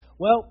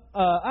Well,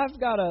 I've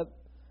got a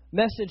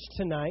message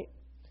tonight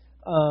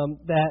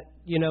that,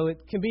 it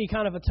can be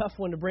kind of a tough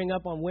one to bring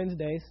up on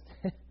Wednesdays.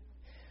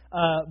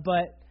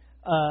 But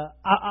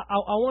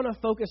I want to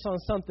focus on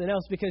something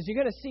else because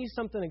you're going to see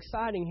something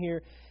exciting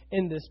here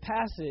in this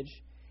passage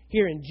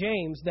here in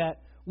James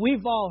that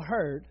we've all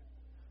heard.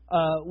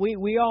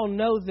 We all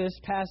know this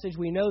passage.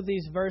 We know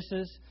these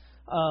verses.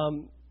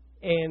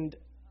 And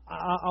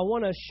I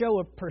want to show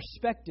a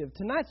perspective.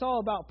 Tonight's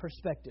all about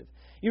perspective.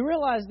 You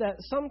realize that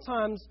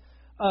sometimes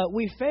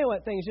we fail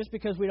at things just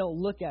because we don't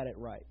look at it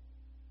right,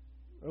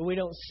 or we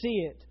don't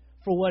see it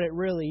for what it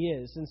really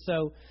is. And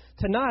so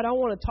tonight I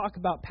want to talk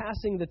about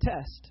passing the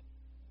test.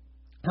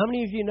 How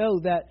many of you know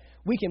that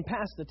we can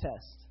pass the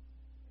test?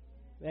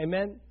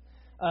 Amen?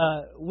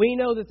 We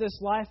know that this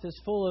life is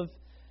full of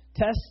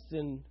tests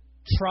and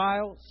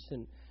trials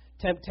and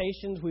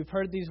temptations. We've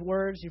heard these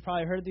words. You've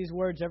probably heard these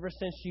words ever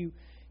since you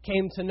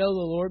came to know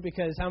the Lord,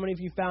 because how many of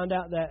you found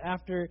out that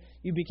after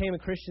you became a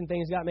Christian,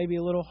 things got maybe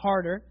a little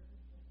harder?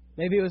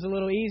 Maybe it was a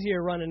little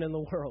easier running in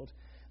the world,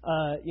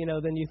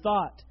 than you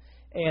thought.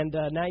 And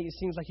now it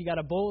seems like you got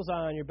a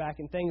bullseye on your back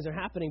and things are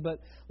happening. But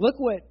look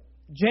what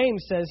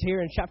James says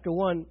here in chapter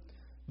 1,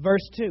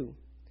 verse 2.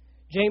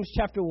 James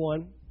chapter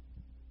 1,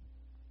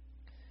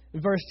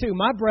 verse 2.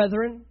 My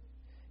brethren,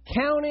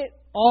 count it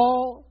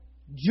all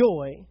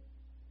joy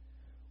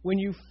when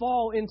you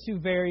fall into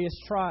various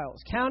trials.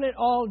 Count it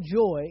all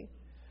joy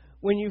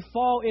when you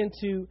fall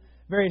into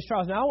various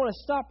trials. Now, I want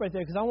to stop right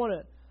there because I want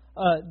to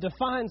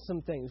define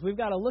some things. We've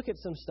got to look at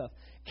some stuff.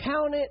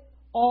 Count it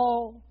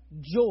all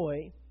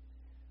joy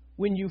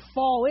when you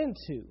fall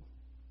into.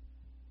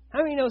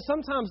 How many know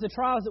sometimes the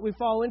trials that we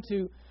fall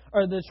into,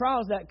 or the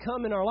trials that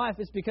come in our life,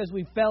 is because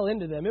we fell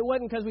into them. It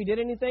wasn't because we did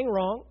anything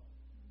wrong.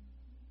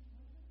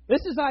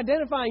 This is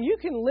identifying you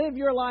can live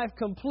your life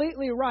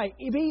completely right,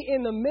 be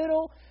in the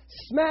middle,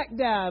 smack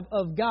dab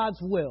of God's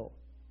will,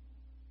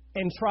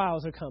 and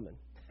trials are coming.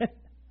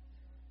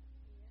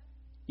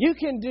 You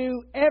can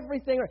do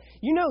everything right.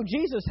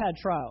 Jesus had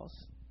trials.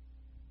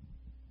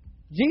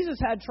 Jesus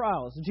had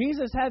trials.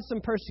 Jesus had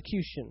some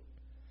persecution.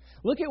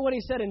 Look at what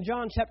he said in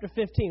John chapter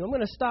 15. I'm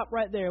going to stop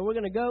right there. We're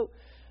going to go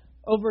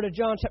over to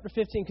John chapter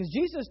 15 because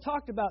Jesus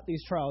talked about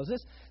these trials.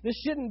 This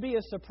shouldn't be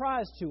a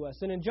surprise to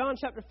us. And in John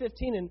chapter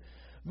 15 and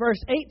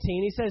verse 18,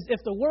 he says,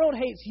 if the world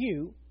hates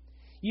you,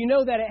 you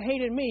know that it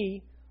hated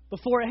me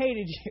before it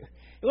hated you.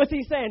 What's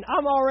he saying?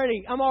 I'm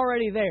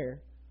already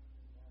there.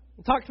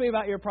 Talk to me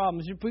about your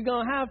problems. We're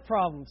going to have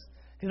problems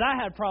because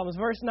I had problems.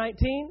 Verse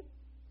 19,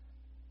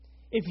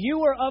 if you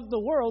were of the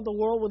world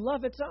would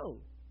love its own.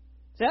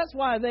 So that's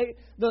why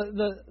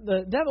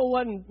the devil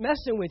wasn't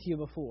messing with you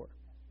before.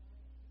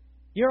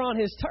 You're on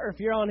his turf.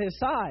 You're on his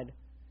side.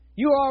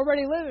 You were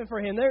already living for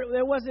him.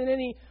 There wasn't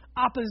any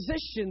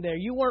opposition there.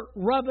 You weren't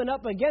rubbing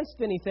up against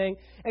anything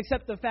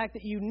except the fact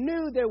that you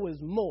knew there was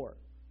more.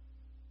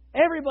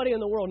 Everybody in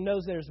the world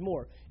knows there's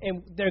more,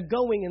 and they're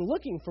going and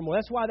looking for more.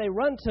 That's why they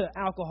run to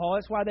alcohol.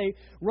 That's why they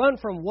run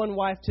from one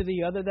wife to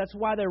the other. That's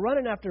why they're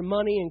running after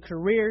money and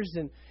careers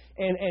and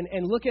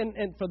looking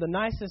for the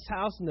nicest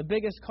house and the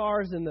biggest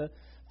cars and the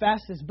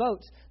fastest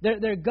boats.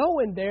 They're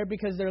going there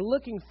because they're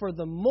looking for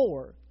the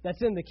more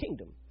that's in the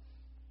kingdom.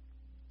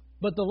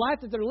 But the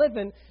life that they're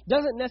living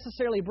doesn't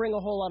necessarily bring a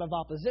whole lot of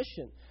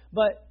opposition.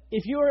 But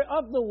if you're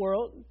of the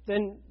world,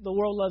 then the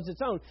world loves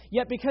its own.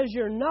 Yet because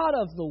you're not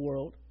of the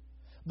world,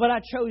 but I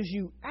chose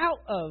you out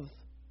of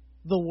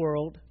the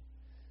world,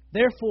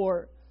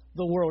 therefore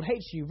the world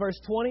hates you. Verse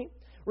 20,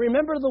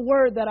 remember the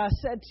word that I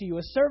said to you,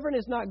 a servant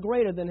is not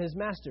greater than his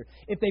master.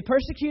 If they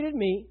persecuted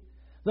me,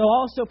 they'll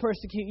also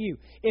persecute you.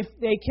 If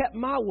they kept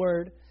my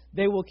word,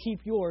 they will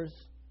keep yours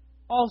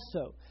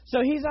also.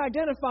 So he's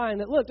identifying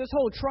that, look, this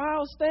whole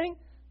trials thing,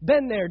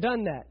 been there,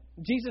 done that.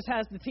 Jesus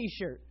has the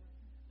T-shirt.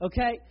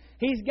 Okay?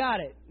 He's got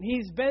it.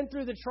 He's been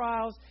through the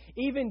trials.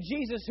 Even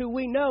Jesus, who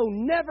we know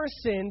never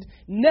sinned,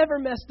 never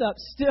messed up,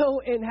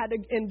 still had to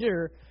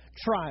endure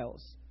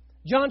trials.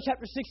 John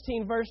chapter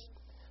 16, verse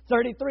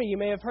 33. You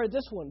may have heard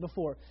this one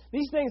before.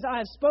 These things I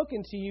have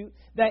spoken to you,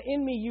 that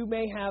in me you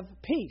may have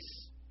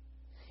peace.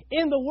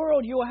 In the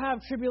world you will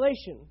have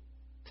tribulation.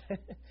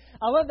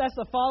 I love that's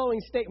the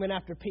following statement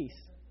after peace.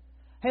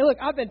 Hey, look,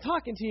 I've been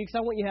talking to you because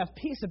I want you to have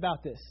peace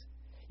about this.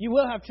 You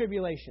will have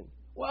tribulation.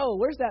 Whoa,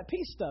 where's that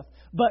peace stuff?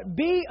 But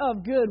be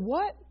of good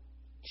what?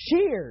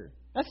 Cheer.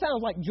 That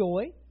sounds like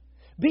joy.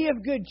 Be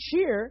of good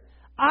cheer.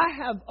 I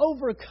have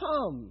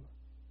overcome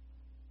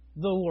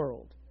the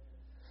world.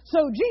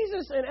 So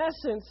Jesus, in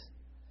essence,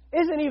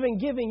 isn't even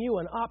giving you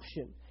an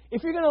option.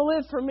 If you're going to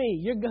live for me,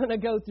 you're going to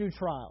go through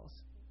trials.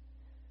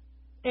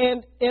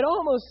 And it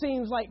almost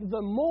seems like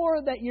the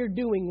more that you're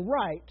doing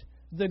right,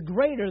 the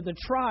greater the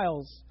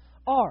trials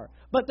are.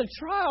 But the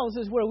trials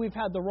is where we've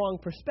had the wrong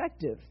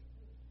perspective.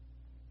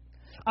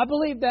 I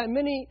believe that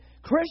many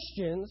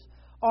Christians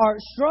are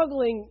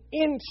struggling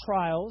in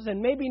trials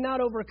and maybe not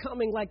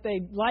overcoming like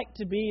they'd like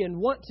to be and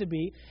want to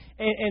be,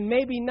 and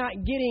maybe not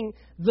getting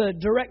the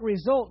direct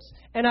results.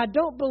 And I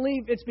don't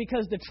believe it's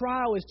because the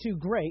trial is too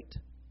great.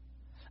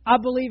 I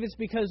believe it's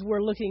because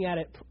we're looking at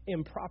it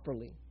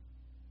improperly.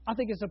 I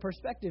think it's a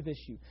perspective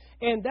issue.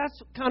 And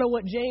that's kind of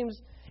what James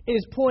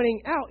is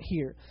pointing out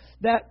here.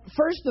 That,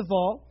 first of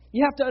all,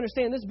 you have to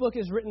understand this book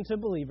is written to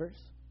believers.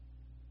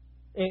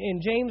 In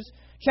James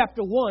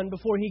chapter 1,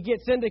 before he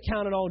gets into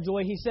count it all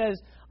joy, he says,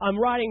 I'm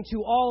writing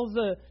to all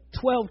the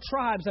 12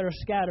 tribes that are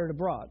scattered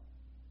abroad.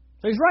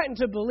 So he's writing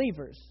to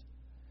believers.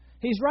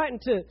 He's writing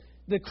to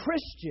the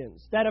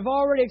Christians that have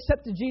already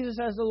accepted Jesus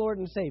as the Lord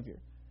and Savior.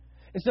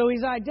 And so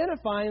he's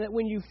identifying that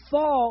when you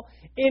fall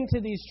into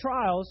these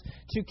trials,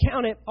 to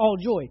count it all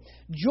joy.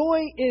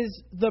 Joy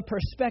is the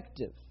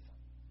perspective.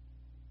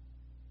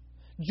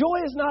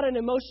 Joy is not an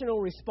emotional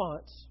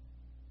response.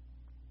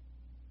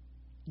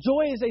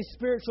 Joy is a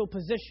spiritual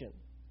position.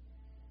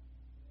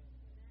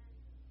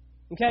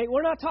 Okay?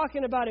 We're not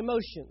talking about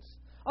emotions.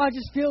 Oh, I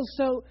just feel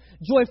so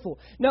joyful.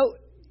 No,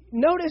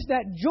 notice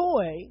that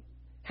joy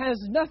has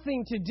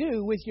nothing to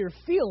do with your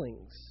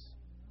feelings.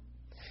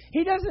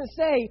 He doesn't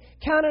say,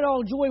 count it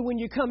all joy when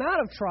you come out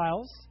of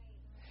trials.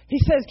 He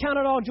says, count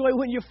it all joy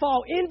when you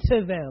fall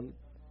into them.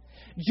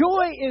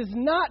 Joy is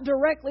not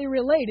directly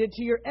related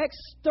to your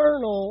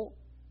external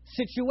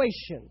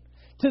situation,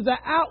 to the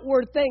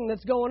outward thing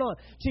that's going on,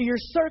 to your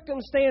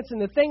circumstance and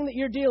the thing that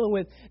you're dealing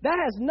with. That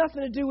has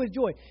nothing to do with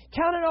joy.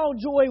 Count it all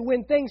joy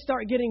when things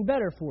start getting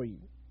better for you.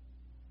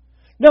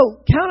 No,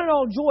 count it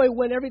all joy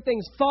when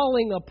everything's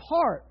falling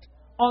apart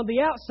on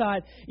the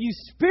outside. You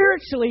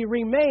spiritually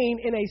remain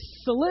in a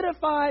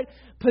solidified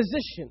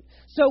position.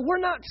 So we're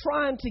not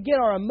trying to get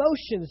our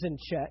emotions in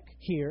check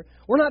here.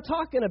 We're not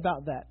talking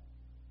about that.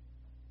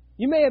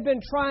 You may have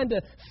been trying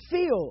to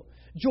feel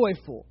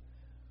joyful,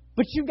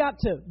 but you've got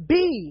to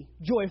be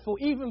joyful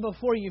even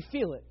before you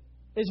feel it,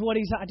 is what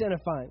he's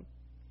identifying.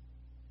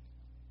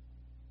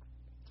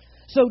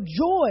 So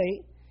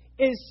joy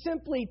is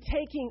simply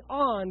taking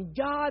on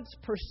God's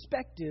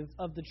perspective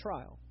of the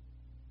trial.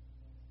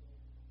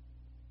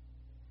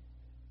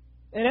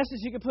 In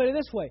essence, you can put it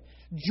this way.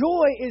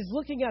 Joy is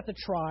looking at the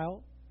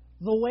trial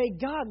the way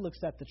God looks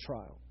at the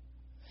trial.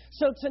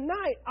 So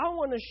tonight, I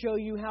want to show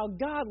you how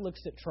God looks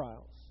at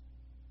trials.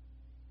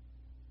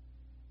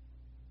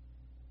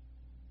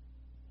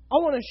 I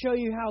want to show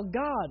you how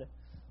God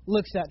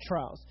looks at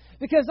trials.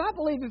 Because I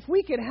believe if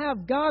we could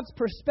have God's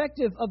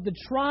perspective of the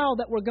trial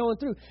that we're going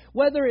through,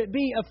 whether it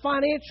be a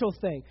financial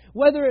thing,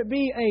 whether it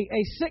be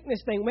a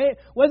sickness thing,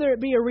 whether it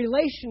be a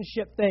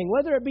relationship thing,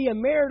 whether it be a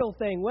marital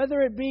thing,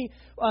 whether it be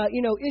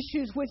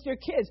issues with your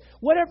kids,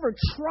 whatever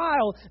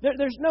trial,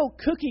 there's no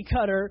cookie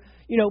cutter,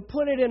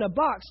 put it in a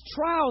box.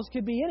 Trials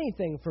could be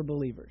anything for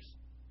believers.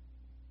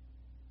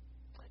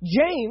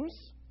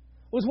 James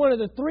was one of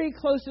the three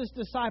closest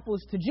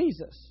disciples to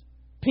Jesus.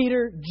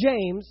 Peter,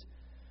 James,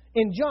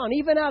 and John.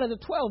 Even out of the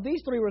 12,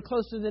 these three were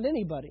closer than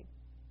anybody.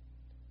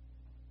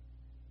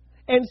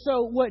 And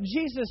so what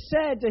Jesus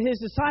said to his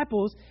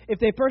disciples, if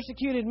they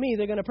persecuted me,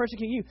 they're going to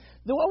persecute you.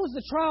 What was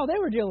the trial they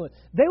were dealing with?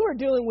 They were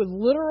dealing with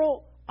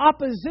literal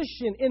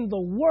opposition in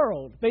the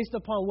world based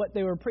upon what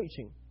they were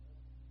preaching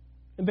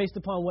and based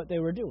upon what they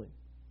were doing.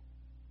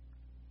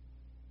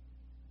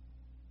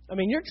 I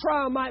mean, your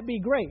trial might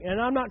be great,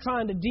 and I'm not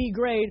trying to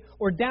degrade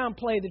or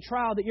downplay the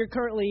trial that you're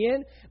currently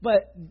in,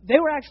 but they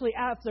were actually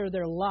after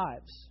their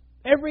lives.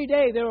 Every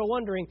day they were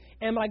wondering,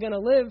 am I going to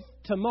live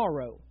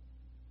tomorrow?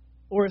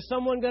 Or is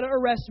someone going to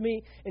arrest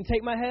me and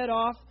take my head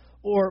off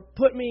or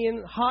put me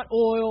in hot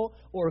oil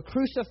or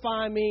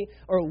crucify me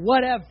or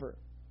whatever?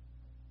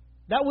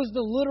 That was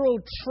the literal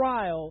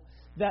trial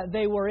that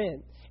they were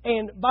in.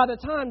 And by the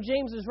time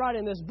James is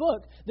writing this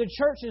book, the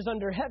church is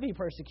under heavy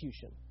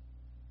persecution.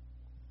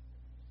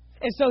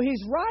 And so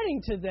he's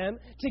writing to them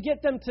to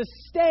get them to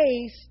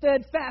stay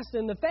steadfast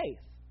in the faith,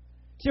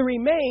 to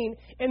remain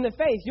in the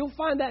faith. You'll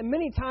find that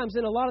many times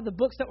in a lot of the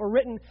books that were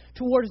written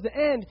towards the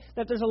end,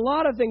 that there's a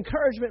lot of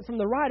encouragement from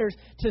the writers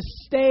to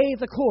stay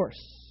the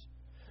course.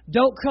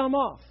 Don't come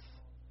off.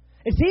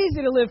 It's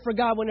easy to live for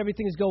God when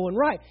everything's going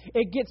right.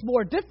 It gets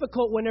more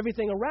difficult when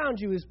everything around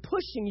you is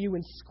pushing you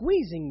and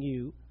squeezing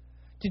you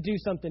to do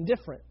something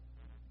different.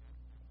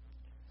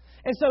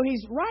 And so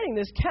he's writing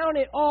this, count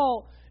it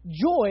all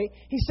joy.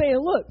 He's saying,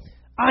 look,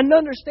 I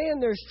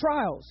understand there's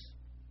trials,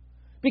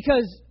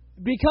 because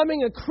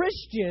becoming a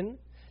Christian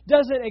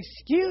doesn't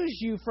excuse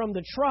you from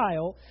the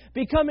trial.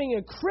 Becoming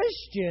a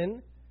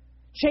Christian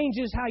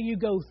changes how you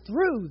go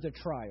through the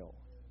trial.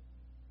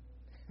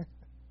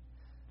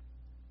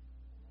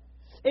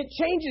 It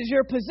changes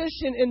your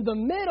position in the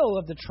middle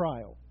of the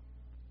trial.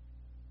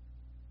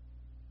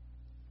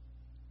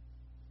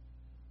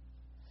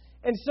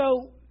 And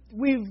so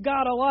we've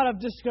got a lot of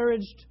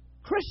discouraged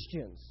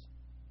Christians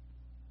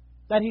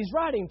that he's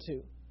writing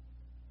to.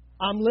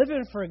 I'm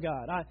living for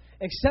God. I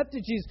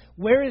accepted Jesus.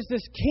 Where is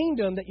this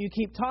kingdom that you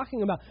keep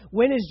talking about?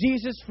 When is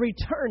Jesus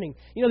returning?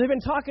 They've been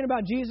talking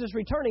about Jesus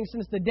returning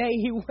since the day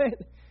he went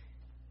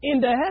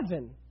into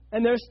heaven.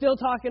 And they're still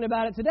talking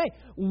about it today.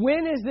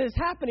 When is this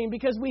happening?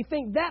 Because we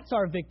think that's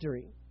our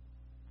victory.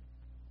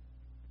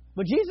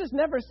 But Jesus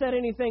never said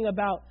anything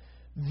about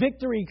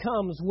victory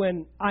comes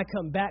when I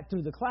come back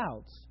through the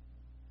clouds.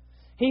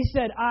 He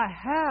said, I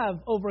have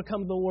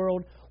overcome the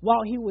world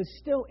while he was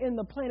still in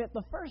the planet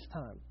the first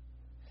time.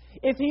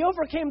 If he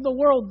overcame the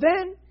world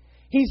then,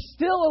 he's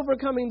still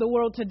overcoming the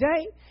world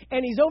today,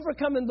 and he's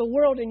overcoming the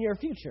world in your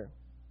future.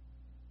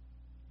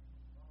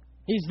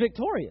 He's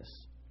victorious.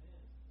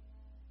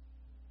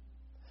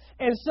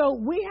 And so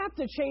we have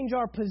to change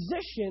our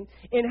position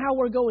in how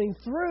we're going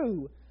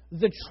through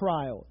the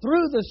trial,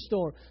 through the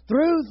storm,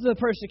 through the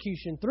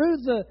persecution, through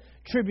the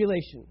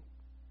tribulation.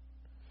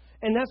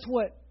 And that's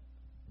what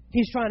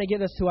he's trying to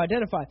get us to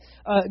identify.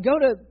 Go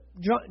to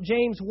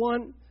James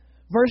 1,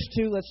 verse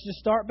 2. Let's just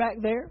start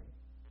back there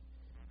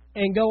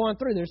and go on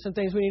through. There's some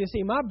things we need to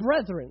see. My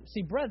brethren,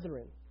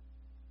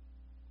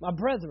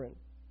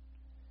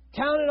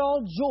 count it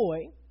all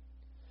joy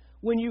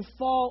when you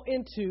fall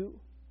into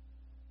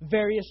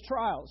various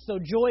trials. So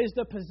joy is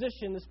the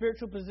position, the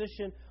spiritual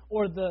position,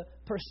 or the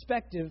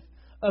perspective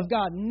of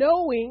God.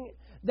 Knowing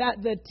that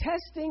the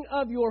testing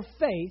of your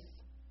faith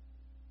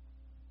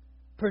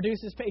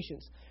produces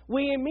patience.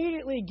 We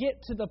immediately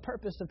get to the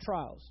purpose of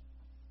trials.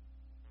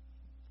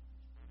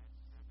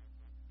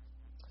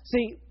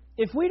 See,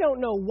 if we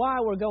don't know why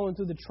we're going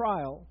through the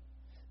trial,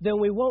 then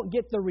we won't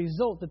get the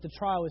result that the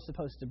trial is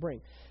supposed to bring.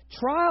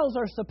 Trials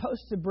are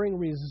supposed to bring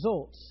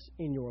results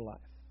in your life.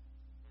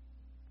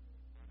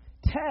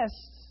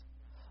 Tests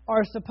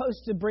are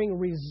supposed to bring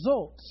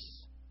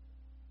results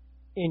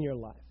in your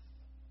life.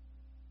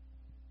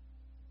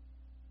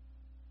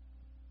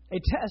 A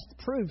test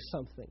proves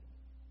something.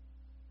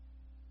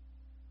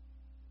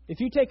 If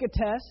you take a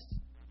test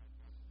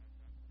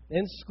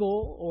in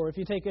school, or if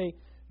you take a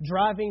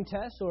driving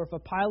test, or if a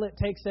pilot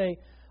takes a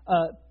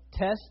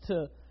test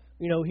to,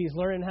 he's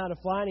learning how to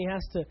fly and he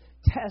has to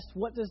test,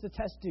 what does the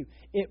test do?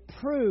 It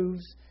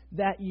proves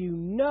that you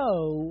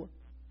know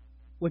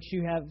what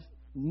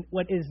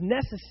is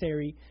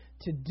necessary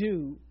to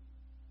do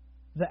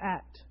the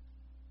act.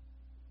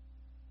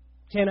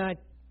 Can I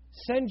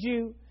send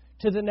you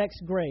to the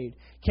next grade?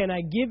 Can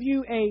I give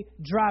you a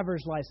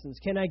driver's license?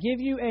 Can I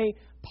give you a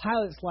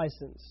pilot's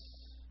license?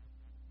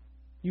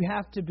 You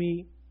have to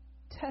be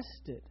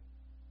tested.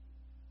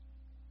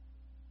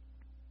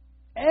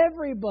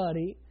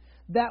 Everybody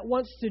that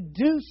wants to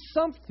do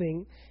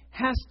something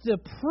has to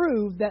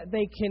prove that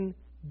they can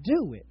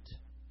do it.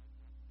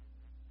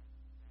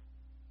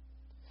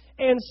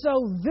 And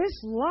so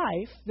this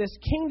life, this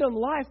kingdom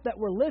life that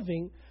we're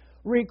living,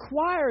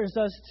 requires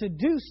us to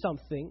do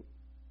something.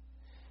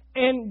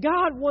 And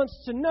God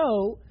wants to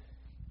know,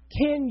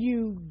 can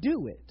you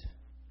do it?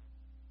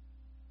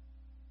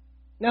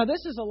 Now,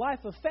 this is a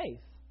life of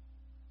faith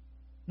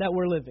that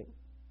we're living.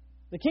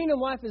 The kingdom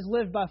life is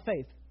lived by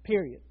faith,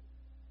 period.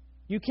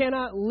 You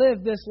cannot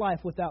live this life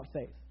without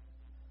faith.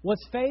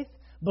 What's faith?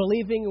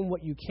 Believing in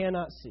what you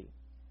cannot see.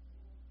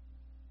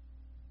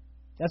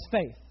 That's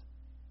faith.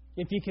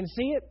 If you can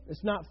see it,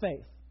 it's not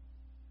faith.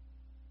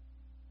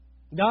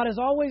 God has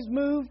always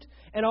moved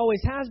and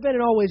always has been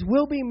and always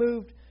will be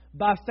moved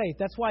by faith.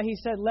 That's why He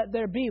said, let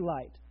there be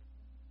light.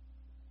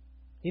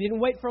 He didn't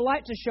wait for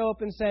light to show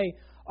up and say,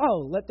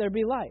 oh, let there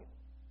be light.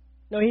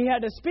 No, He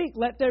had to speak,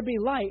 let there be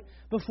light,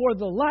 before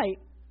the light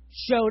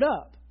showed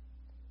up.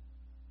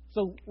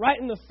 So right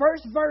in the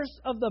first verse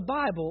of the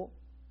Bible,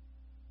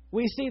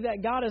 we see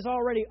that God is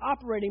already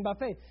operating by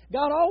faith.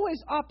 God always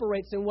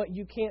operates in what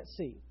you can't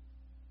see.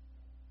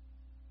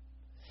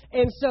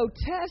 And so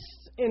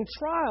tests and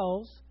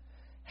trials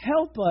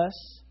help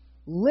us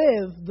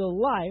live the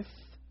life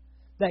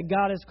that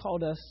God has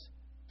called us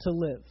to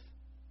live.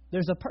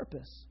 There's a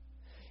purpose.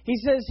 He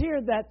says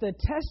here that the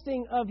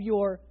testing of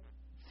your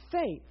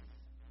faith.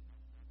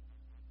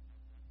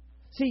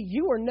 See,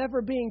 you are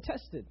never being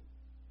tested.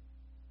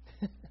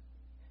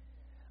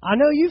 I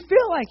know you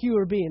feel like you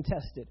are being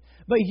tested,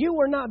 but you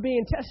are not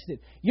being tested.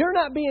 You're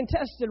not being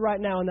tested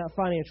right now in that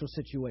financial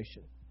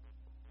situation.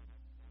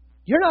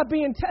 You're not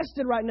being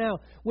tested right now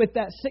with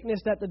that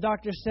sickness that the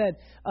doctor said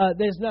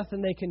there's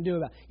nothing they can do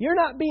about. You're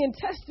not being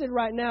tested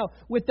right now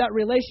with that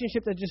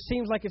relationship that just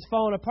seems like it's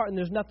falling apart and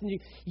there's nothing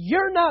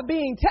You're not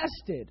being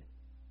tested.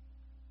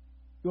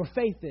 Your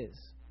faith is.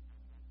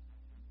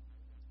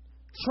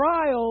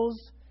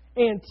 Trials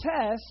and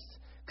tests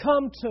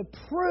come to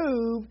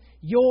prove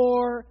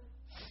your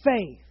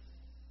faith.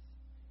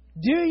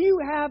 Do you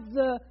have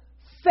the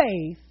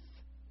faith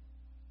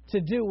to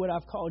do what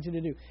I've called you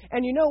to do?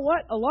 And you know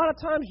what? A lot of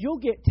times you'll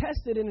get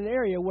tested in an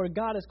area where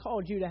God has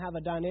called you to have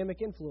a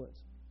dynamic influence.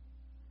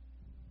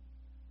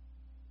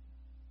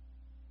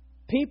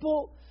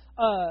 People,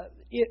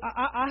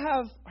 I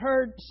have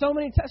heard so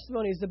many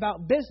testimonies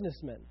about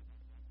businessmen.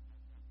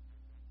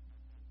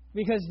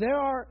 Because there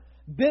are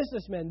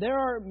businessmen, there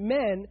are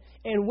men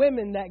and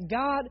women that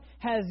God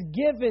has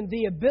given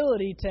the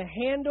ability to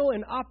handle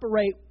and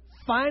operate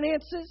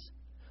finances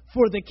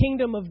for the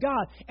kingdom of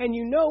God. And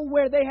you know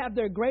where they have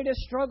their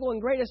greatest struggle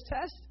and greatest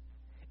test?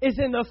 Is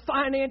in the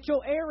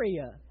financial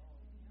area.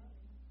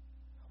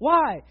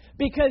 Why?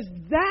 Because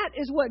that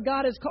is what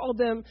God has called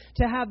them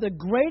to have the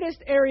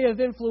greatest area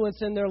of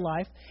influence in their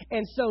life.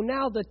 And so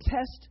now the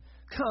test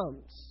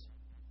comes.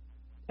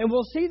 And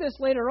we'll see this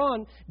later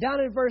on. Down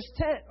in verse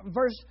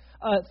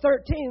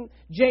 13,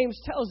 James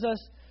tells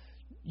us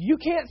you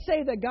can't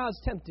say that God's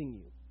tempting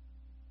you.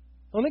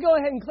 Let me go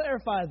ahead and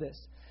clarify this.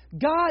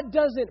 God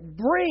doesn't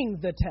bring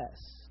the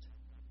test.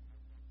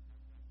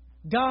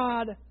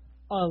 God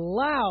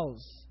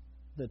allows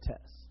the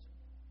test.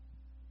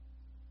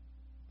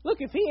 Look,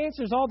 if He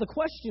answers all the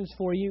questions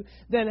for you,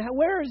 then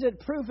where is it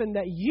proven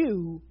that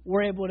you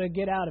were able to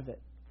get out of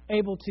it,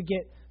 able to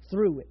get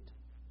through it?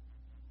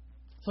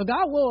 So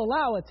God will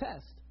allow a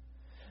test.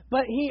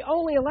 But He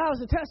only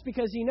allows a test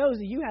because He knows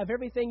that you have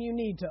everything you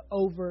need to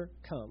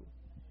overcome.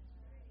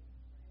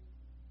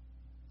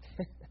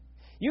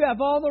 You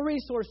have all the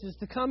resources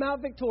to come out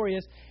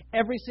victorious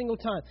every single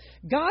time.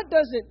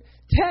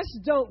 Tests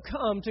don't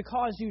come to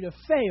cause you to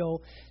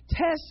fail.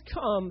 Tests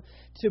come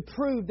to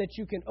prove that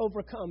you can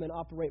overcome and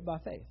operate by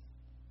faith.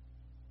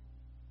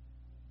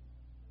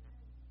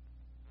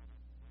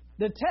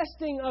 The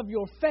testing of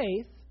your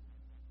faith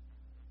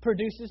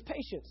produces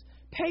patience.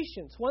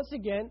 Patience, once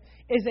again,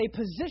 is a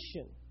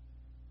position.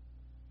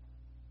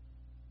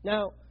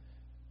 Now,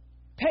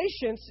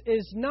 patience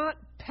is not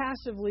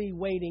passively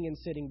waiting and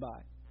sitting by.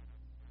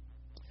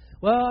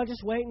 Well, I'll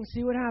just wait and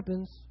see what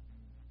happens.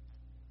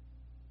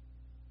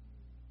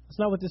 That's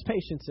not what this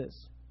patience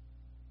is.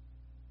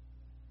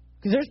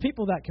 Because there's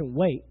people that can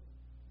wait.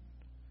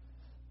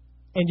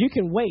 And you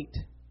can wait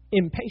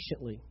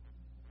impatiently.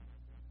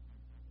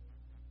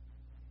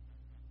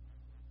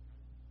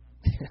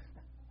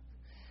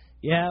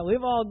 Yeah,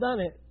 we've all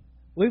done it.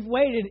 We've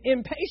waited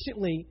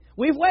impatiently.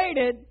 We've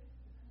waited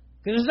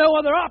because there's no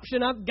other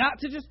option. I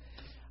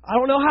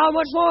don't know how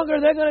much longer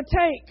they're going to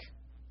take.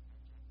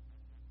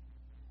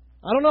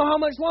 I don't know how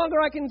much longer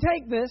I can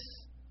take this.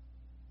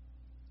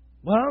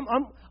 But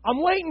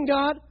I'm waiting,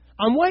 God.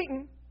 I'm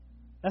waiting.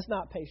 That's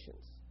not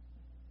patience.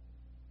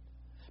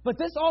 But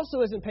this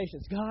also isn't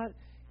patience. God,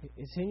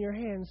 it's in your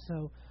hands,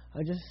 so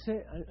I'm just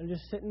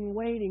sitting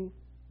waiting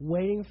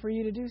for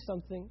you to do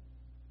something.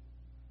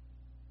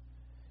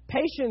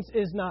 Patience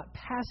is not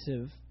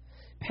passive.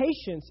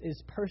 Patience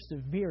is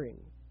persevering.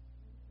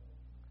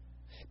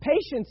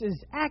 Patience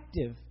is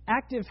active.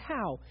 Active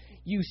how?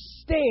 You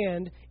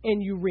stand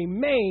and you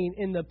remain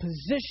in the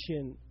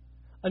position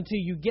until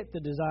you get the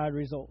desired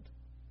result.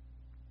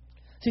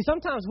 See,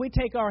 sometimes we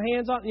take our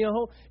hands off,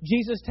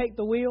 Jesus take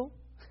the wheel.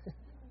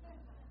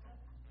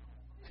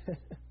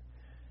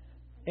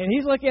 And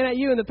He's looking at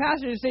you in the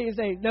passenger seat and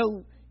saying,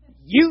 no,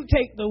 you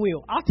take the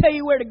wheel. I'll tell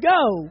you where to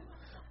go,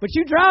 but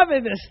you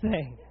driving this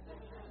thing.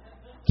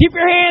 Keep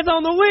your hands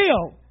on the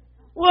wheel.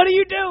 What are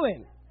you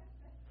doing?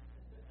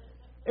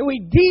 And we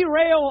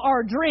derail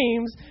our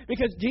dreams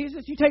because,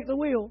 Jesus, you take the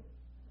wheel.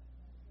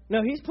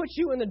 No, He's put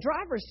you in the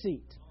driver's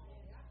seat.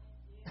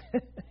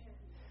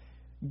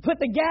 Put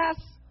the gas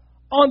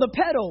on the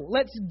pedal.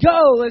 Let's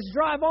go. Let's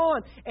drive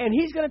on. And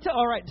He's going to tell,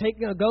 all right,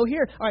 go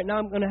here. All right, now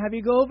I'm going to have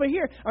you go over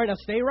here. All right, now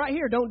stay right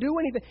here. Don't do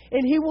anything.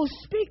 And He will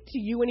speak to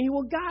you and He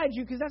will guide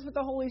you because that's what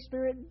the Holy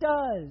Spirit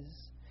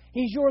does.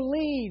 He's your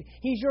lead.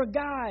 He's your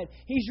guide.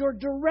 He's your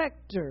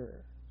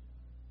director.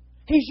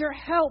 He's your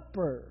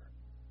helper.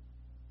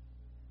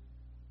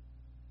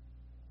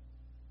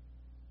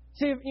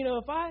 See,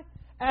 if I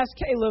ask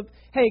Caleb,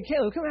 hey,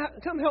 Caleb,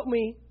 come help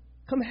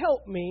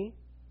me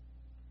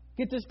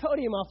get this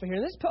podium off of here.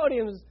 And this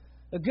podium is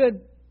a good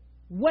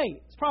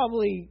weight. It's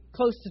probably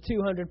close to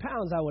 200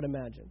 pounds, I would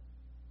imagine.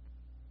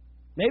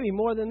 Maybe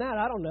more than that,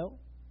 I don't know.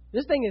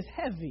 This thing is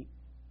heavy.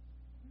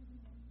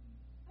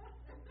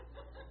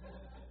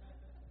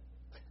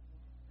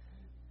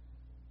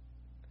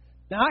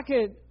 Now, I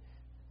could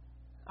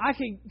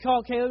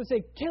call Caleb and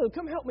say, Caleb,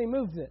 come help me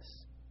move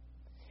this.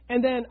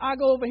 And then I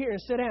go over here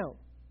and sit down.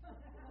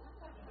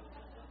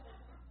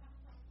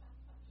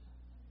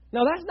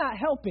 No, that's not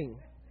helping.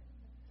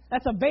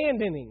 That's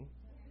abandoning.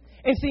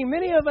 And see,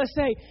 many of us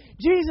say,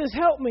 Jesus,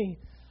 help me.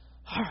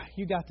 All right,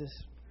 you got this.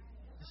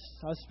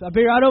 I'll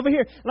be right over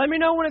here. Let me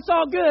know when it's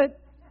all good.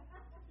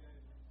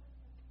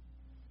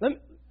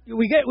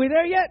 We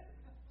there yet?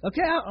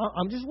 Okay,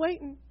 I'm just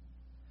waiting.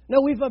 No,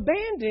 we've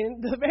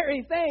abandoned the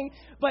very thing,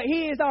 but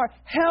He is our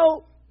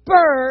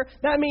helper.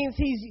 That means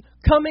He's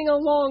coming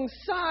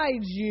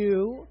alongside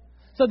you.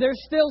 So there's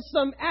still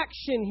some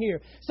action here.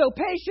 So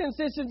patience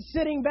isn't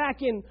sitting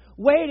back and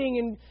waiting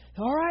and,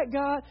 all right,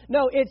 God.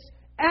 No, it's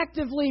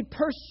actively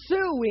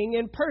pursuing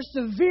and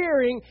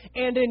persevering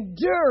and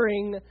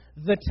enduring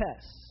the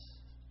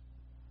test.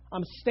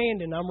 I'm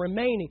standing. I'm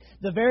remaining.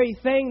 The very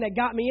thing that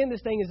got me in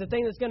this thing is the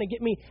thing that's going to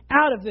get me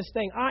out of this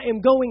thing. I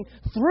am going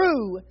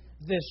through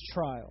this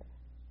trial.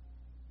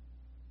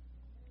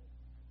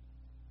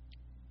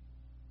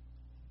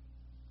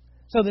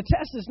 So the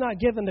test is not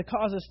given to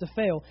cause us to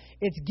fail.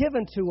 It's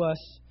given to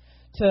us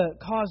to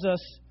cause us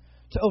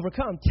to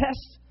overcome.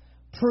 Tests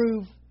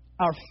prove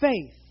our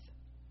faith.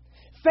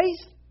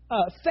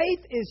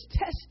 Faith is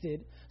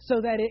tested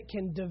so that it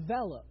can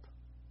develop.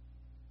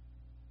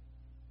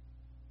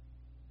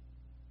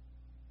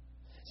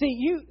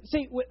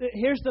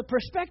 Here's the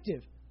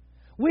perspective.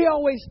 We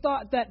always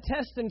thought that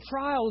tests and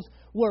trials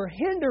were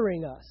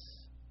hindering us.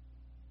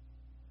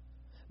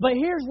 But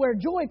here's where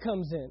joy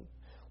comes in.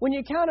 When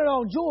you count it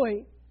all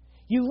joy,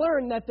 you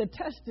learn that the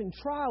test and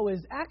trial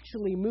is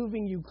actually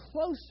moving you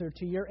closer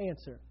to your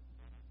answer.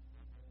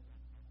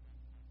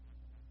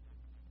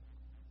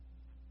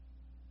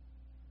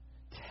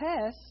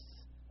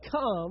 Tests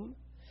come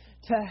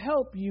to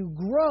help you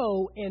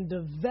grow and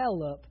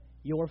develop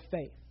your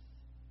faith.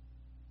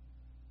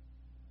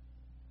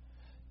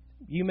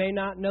 You may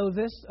not know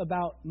this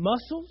about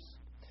muscles,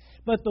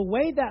 but the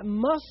way that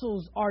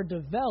muscles are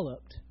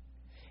developed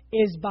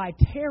is by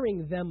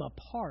tearing them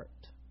apart.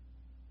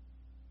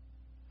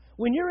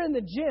 When you're in the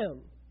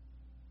gym,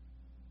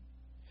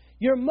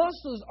 your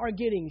muscles are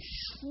getting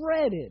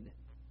shredded,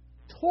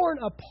 torn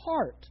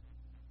apart,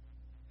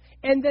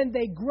 and then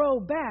they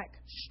grow back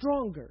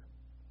stronger.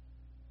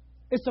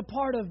 It's a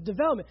part of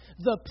development.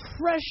 The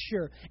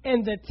pressure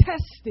and the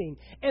testing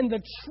and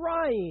the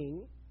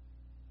trying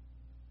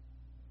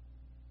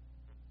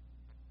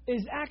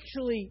is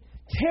actually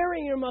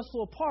tearing your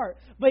muscle apart.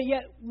 But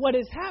yet what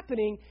is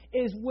happening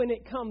is when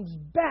it comes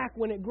back,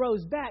 when it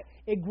grows back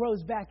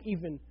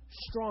even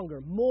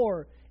stronger.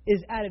 More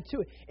is added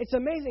to it. It's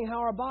amazing how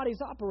our bodies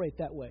operate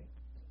that way.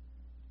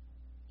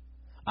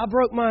 I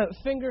broke my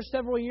finger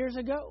several years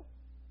ago.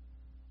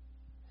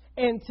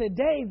 And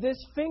today this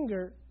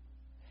finger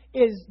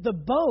the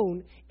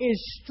bone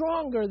is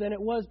stronger than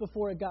it was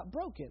before it got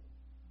broken.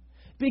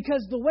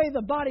 Because the way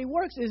the body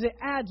works is it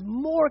adds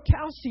more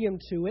calcium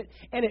to it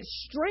and it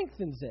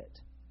strengthens it.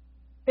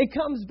 It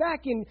comes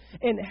back and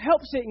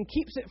helps it and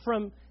keeps it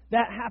from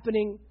that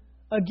happening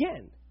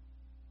again.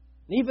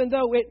 Even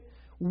though it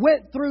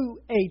went through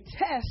a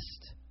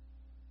test,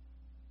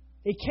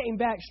 it came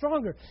back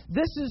stronger.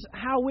 This is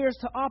how we're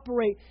to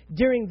operate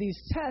during these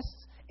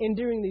tests and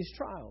during these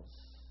trials.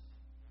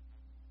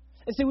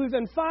 And see, we've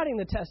been fighting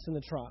the test and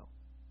the trial.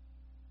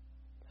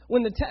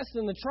 When the test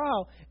and the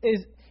trial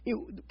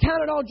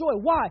count it all joy.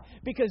 Why?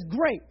 Because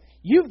great,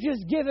 you've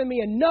just given me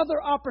another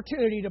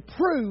opportunity to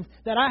prove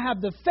that I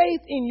have the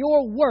faith in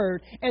your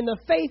word and the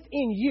faith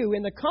in you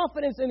and the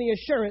confidence and the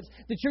assurance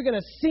that you're going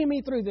to see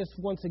me through this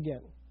once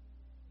again.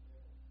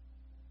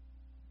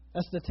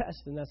 That's the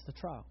test and that's the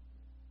trial.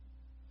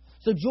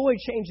 So joy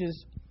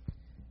changes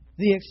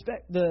the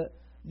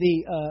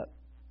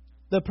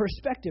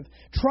perspective.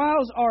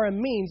 Trials are a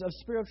means of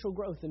spiritual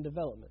growth and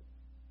development.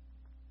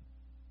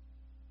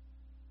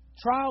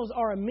 Trials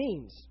are a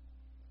means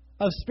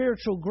of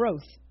spiritual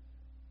growth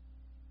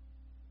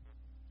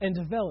and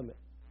development.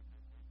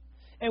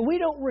 And we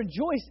don't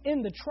rejoice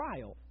in the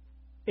trial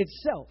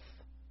itself.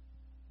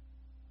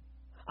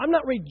 I'm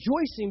not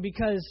rejoicing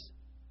because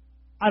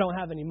I don't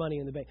have any money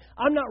in the bank.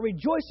 I'm not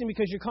rejoicing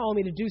because you're calling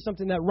me to do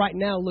something that right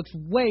now looks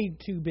way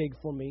too big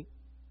for me.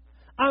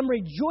 I'm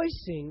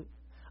rejoicing.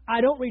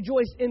 I don't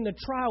rejoice in the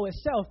trial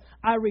itself.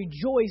 I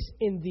rejoice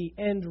in the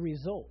end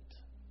result.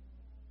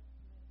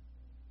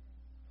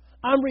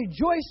 I'm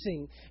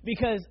rejoicing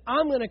because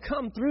I'm going to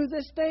come through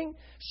this thing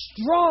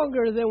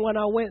stronger than when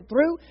I went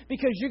through,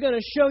 because you're going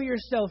to show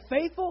yourself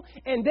faithful.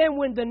 And then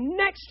when the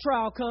next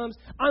trial comes,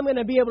 I'm going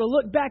to be able to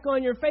look back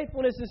on your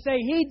faithfulness and say,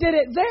 He did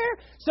it there,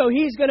 so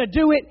He's going to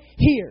do it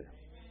here.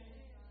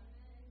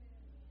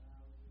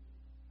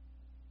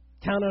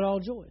 Count it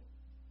all joy.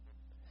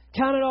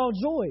 Count it all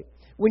joy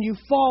when you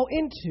fall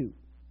into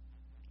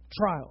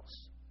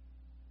trials.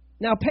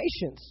 Now,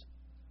 patience.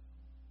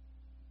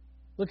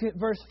 Look at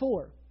verse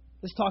 4.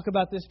 Let's talk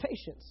about this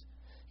patience,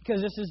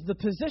 because this is the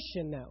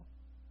position now.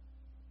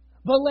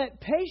 But let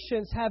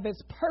patience have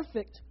its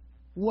perfect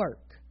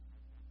work,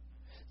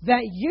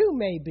 that you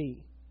may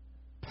be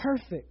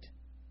perfect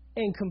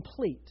and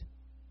complete,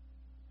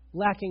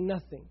 lacking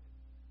nothing.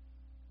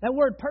 That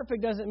word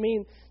perfect doesn't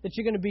mean that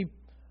you're going to be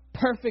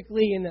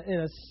perfectly in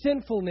a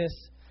sinfulness,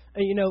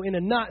 in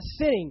a not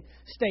sinning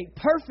state.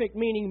 Perfect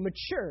meaning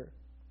mature.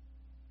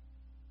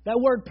 That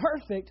word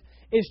perfect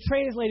is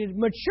translated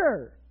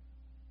mature.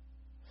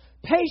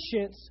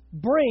 Patience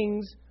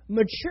brings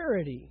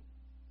maturity.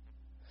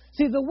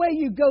 See, the way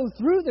you go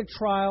through the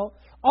trial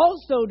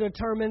also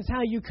determines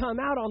how you come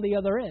out on the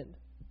other end.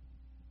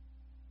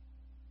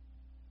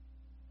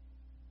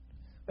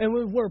 And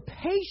when we're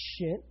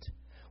patient,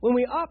 when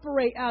we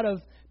operate out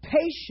of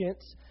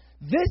patience,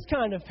 this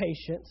kind of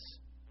patience,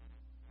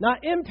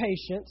 not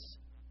impatience,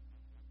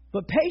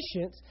 but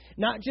patience,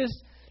 not just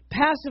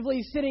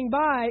passively sitting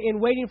by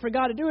and waiting for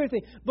God to do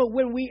anything, but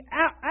when we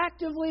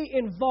actively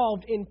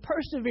involved in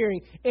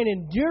persevering and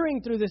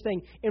enduring through this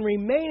thing and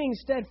remaining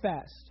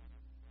steadfast,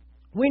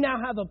 we now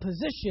have a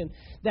position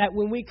that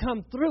when we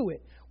come through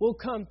it, we'll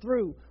come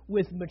through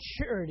with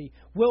maturity.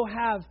 We'll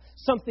have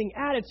something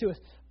added to us.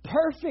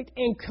 Perfect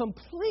and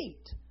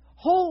complete.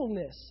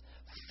 Wholeness.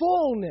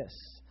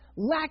 Fullness.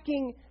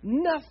 Lacking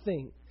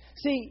nothing.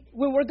 See,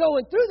 when we're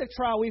going through the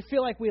trial, we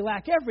feel like we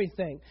lack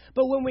everything.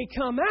 But when we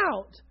come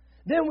out,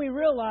 then we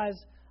realize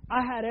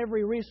I had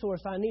every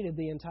resource I needed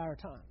the entire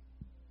time.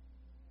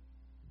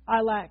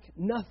 I lack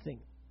nothing.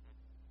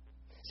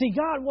 See,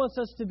 God wants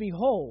us to be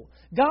whole.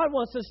 God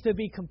wants us to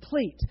be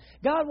complete.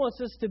 God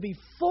wants us to be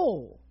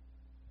full.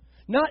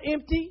 Not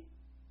empty.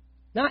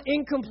 Not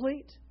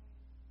incomplete.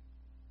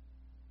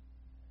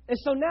 And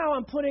so now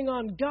I'm putting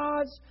on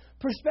God's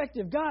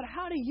perspective. God,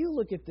 how do you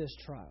look at this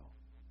trial?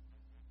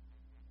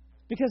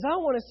 Because I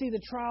want to see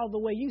the trial the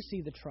way you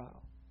see the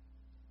trial.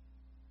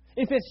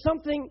 If it's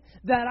something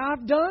that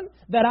I've done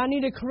that I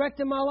need to correct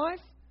in my life,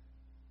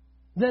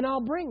 then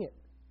I'll bring it.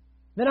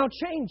 Then I'll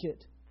change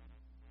it.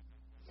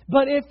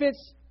 But if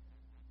it's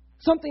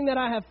something that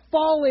I have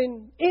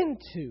fallen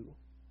into,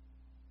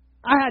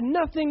 I had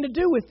nothing to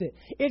do with it.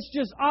 It's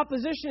just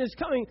opposition is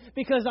coming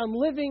because I'm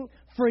living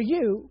for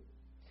you.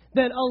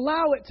 Then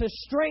allow it to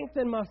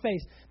strengthen my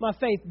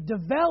faith,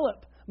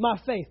 develop my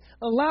faith.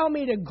 Allow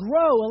me to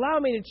grow, allow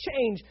me to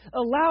change,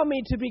 allow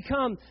me to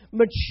become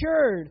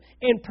matured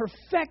and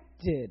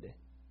perfected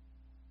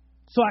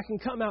so I can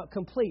come out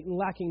complete and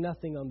lacking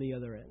nothing on the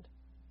other end.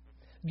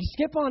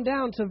 Skip on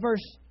down to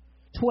verse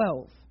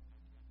 12.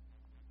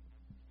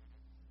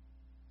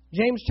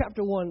 James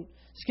chapter 1,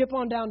 skip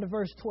on down to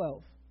verse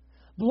 12.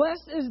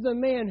 Blessed is the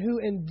man who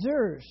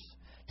endures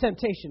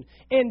temptation.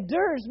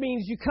 Endures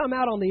means you come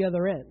out on the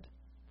other end.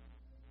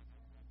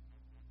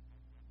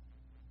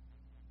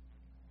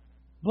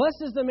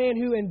 Blessed is the man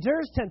who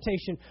endures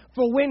temptation,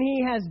 for when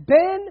he has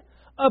been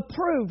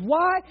approved.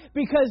 Why?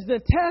 Because the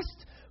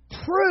test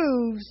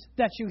proves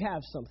that you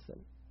have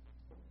something.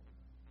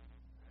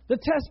 The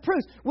test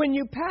proves. When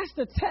you pass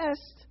the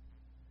test,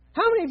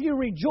 how many of you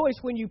rejoice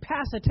when you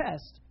pass a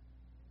test?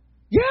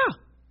 Yeah.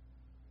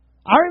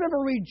 I remember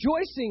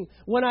rejoicing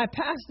when I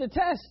passed the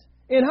test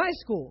in high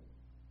school.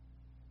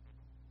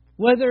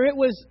 Whether it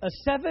was a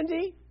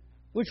 70,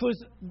 which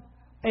was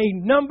a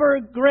number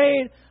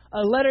grade,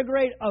 a letter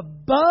grade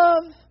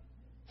above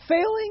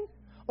failing,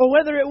 or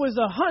whether it was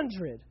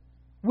 100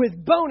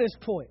 with bonus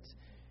points.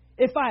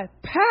 If I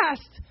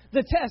passed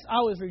the test, I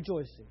was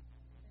rejoicing.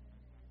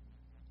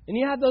 And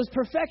you have those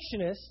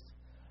perfectionists.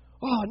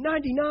 Oh,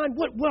 99,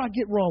 what did I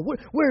get wrong?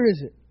 Where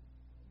is it?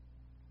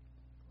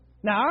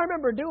 Now, I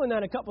remember doing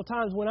that a couple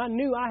times when I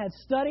knew I had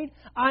studied.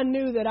 I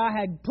knew that I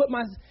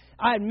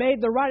had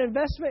made the right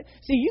investment.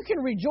 See, you can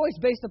rejoice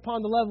based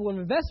upon the level of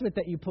investment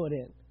that you put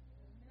in.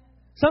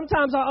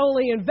 Sometimes I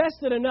only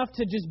invested enough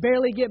to just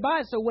barely get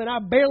by. So when I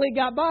barely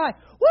got by,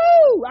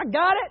 woo, I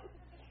got it.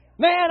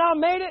 Man, I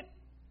made it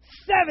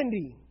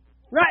 70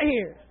 right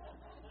here.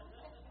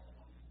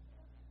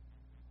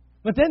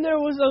 But then there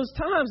was those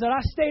times that I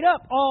stayed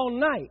up all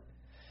night,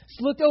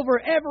 looked over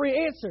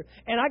every answer,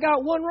 and I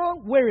got one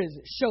wrong. Where is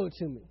it? Show it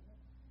to me.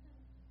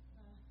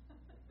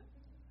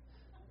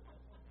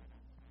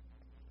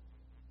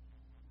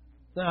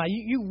 Nah,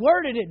 you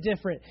worded it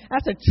different.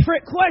 That's a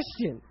trick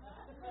question.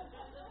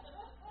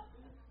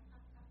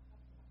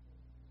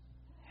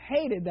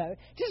 Hated that.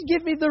 Just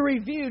give me the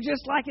review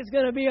just like it's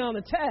going to be on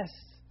the test.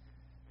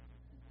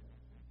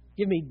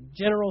 Give me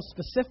general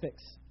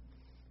specifics.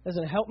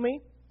 Doesn't help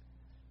me.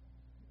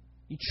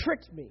 You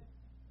tricked me.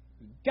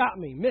 You got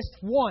me. Missed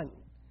one.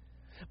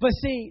 But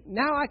see,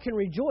 now I can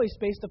rejoice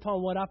based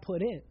upon what I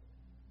put in.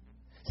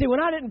 See, when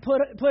I didn't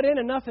put in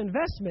enough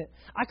investment,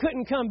 I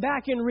couldn't come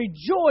back and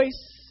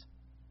rejoice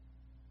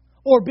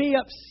or be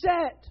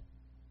upset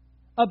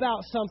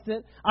about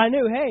something. I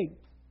knew, hey,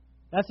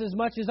 that's as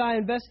much as I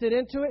invested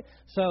into it.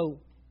 So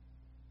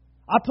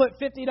I put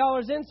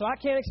 $50 in, so I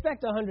can't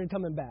expect $100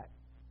 coming back.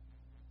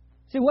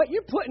 See, what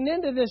you're putting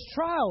into this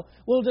trial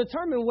will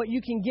determine what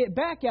you can get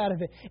back out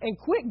of it. And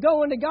quit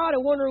going to God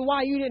and wondering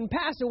why you didn't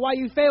pass it, why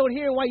you failed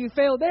here and why you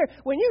failed there,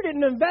 when you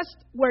didn't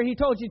invest where He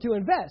told you to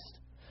invest.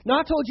 Now,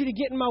 I told you to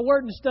get in my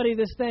Word and study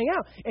this thing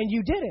out, and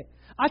you didn't.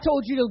 I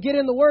told you to get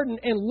in the Word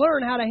and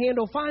learn how to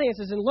handle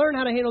finances and learn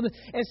how to handle this.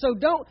 And so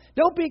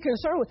don't be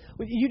concerned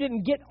with you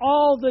didn't get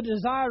all the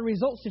desired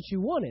results that you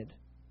wanted.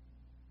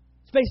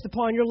 It's based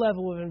upon your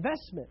level of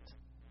investment.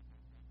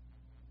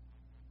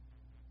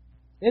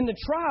 In the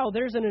trial,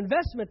 there's an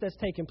investment that's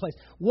taking place.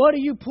 What are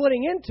you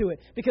putting into it?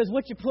 Because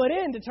what you put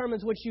in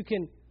determines what you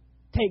can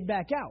take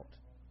back out.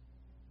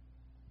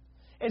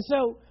 And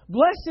so,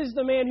 blessed is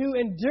the man who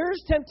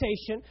endures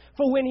temptation,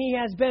 for when he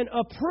has been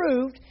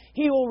approved,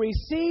 he will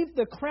receive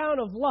the crown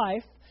of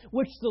life,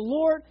 which the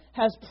Lord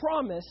has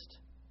promised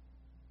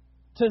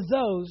to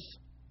those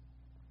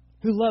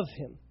who love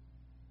Him.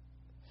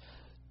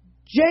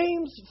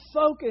 James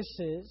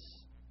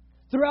focuses,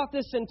 throughout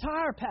this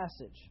entire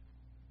passage,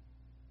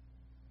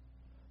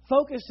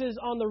 focuses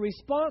on the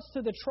response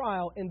to the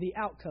trial and the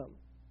outcome.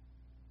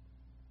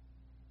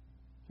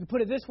 To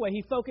put it this way,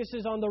 he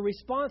focuses on the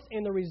response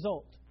and the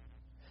result.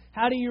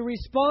 How do you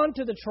respond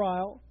to the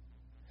trial,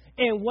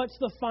 and what's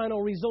the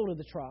final result of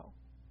the trial?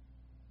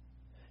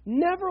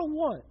 Never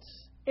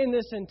once in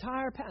this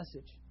entire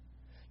passage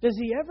does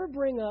he ever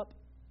bring up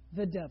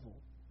the devil.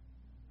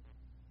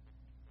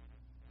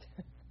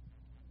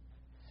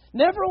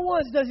 Never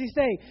once does he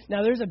say,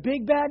 now there's a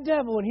big bad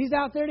devil and he's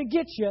out there to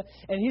get you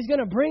and he's going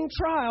to bring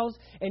trials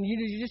and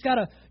you just got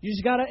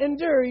to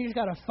endure, you just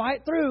got to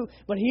fight through,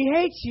 but he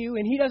hates you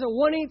and he doesn't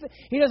want anything,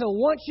 he doesn't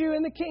want you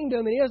in the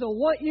kingdom and he doesn't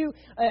want you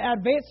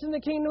advanced in the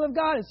kingdom of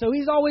God, and so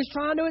he's always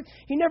trying to,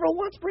 he never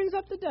once brings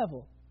up the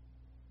devil.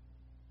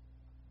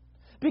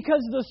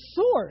 Because the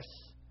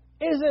source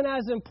isn't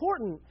as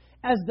important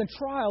as the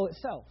trial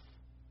itself.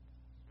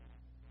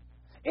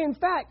 In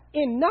fact,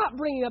 in not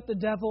bringing up the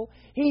devil,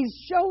 he's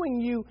showing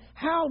you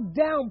how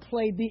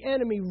downplayed the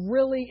enemy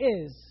really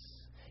is.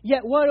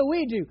 Yet what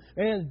do?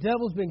 Man, the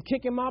devil's been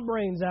kicking my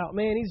brains out,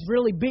 man. He's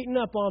really beating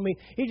up on me.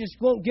 He just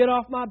won't get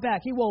off my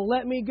back. He won't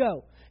let me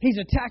go. He's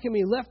attacking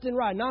me left and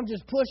right, and I'm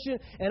just pushing,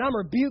 and I'm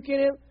rebuking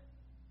him.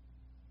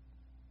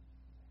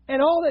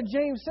 And all that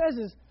James says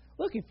is,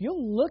 look, if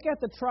you'll look at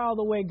the trial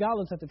the way God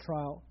looks at the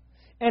trial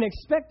and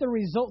expect the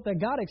result that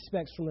God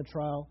expects from the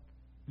trial,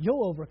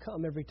 you'll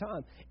overcome every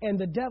time. And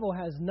the devil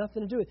has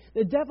nothing to do with it.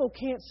 The devil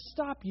can't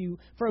stop you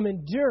from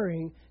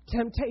enduring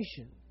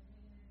temptation.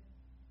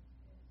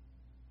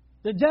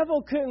 The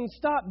devil couldn't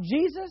stop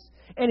Jesus,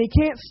 and he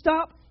can't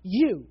stop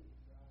you.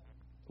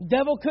 The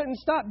devil couldn't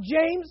stop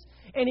James,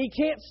 and he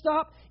can't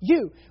stop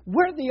you.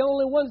 We're the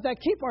only ones that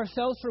keep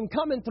ourselves from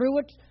coming through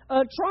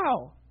a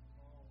trial.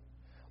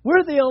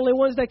 We're the only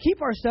ones that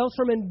keep ourselves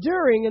from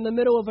enduring in the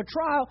middle of a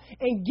trial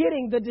and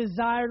getting the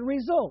desired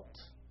result.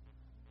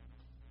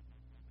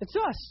 It's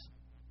us.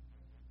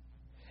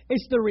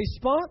 It's the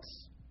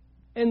response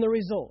and the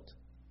result.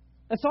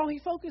 That's all he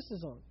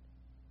focuses on.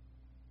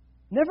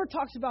 Never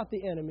talks about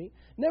the enemy.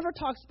 Never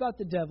talks about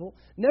the devil.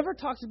 Never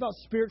talks about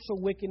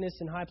spiritual wickedness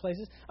in high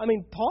places. I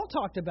mean, Paul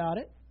talked about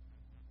it.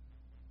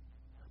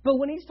 But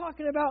when he's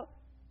talking about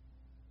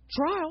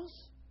trials,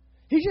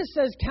 he just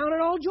says, count it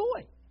all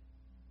joy.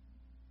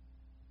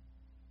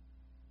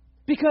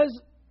 Because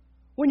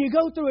when you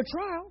go through a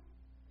trial,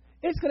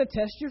 it's going to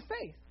test your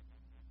faith.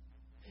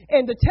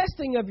 And the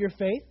testing of your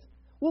faith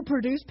will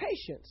produce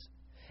patience.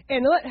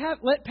 And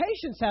let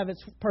patience have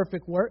its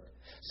perfect work,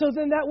 so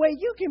then that way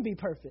you can be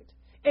perfect.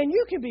 And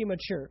you can be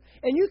mature.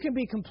 And you can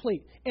be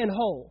complete and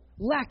whole,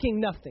 lacking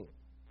nothing.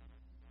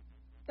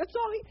 That's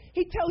all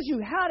he tells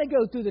you how to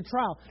go through the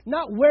trial,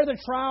 not where the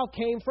trial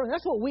came from.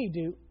 That's what we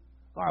do.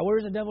 All right,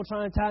 where's the devil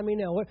trying to tie me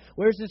now?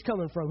 Where's this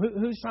coming from?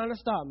 Who's trying to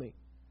stop me?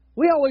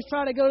 We always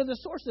try to go to the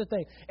source of the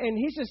thing. And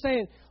he's just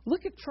saying,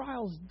 look at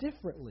trials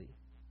differently.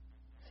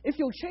 If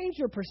you'll change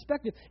your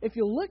perspective, if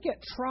you'll look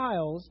at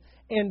trials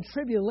and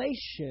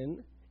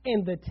tribulation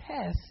and the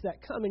tests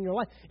that come in your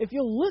life, if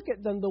you'll look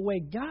at them the way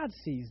God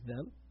sees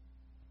them,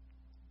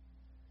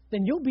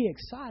 then you'll be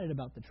excited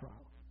about the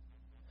trial.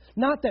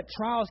 Not that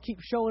trials keep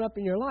showing up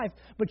in your life,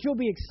 but you'll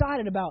be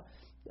excited about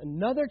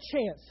another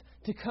chance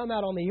to come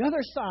out on the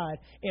other side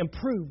and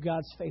prove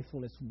God's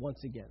faithfulness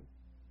once again.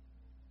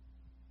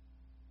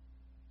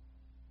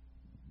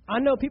 I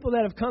know people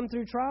that have come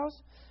through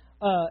trials,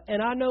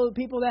 and I know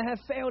people that have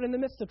failed in the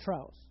midst of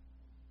trials.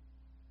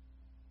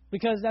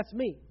 Because that's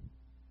me.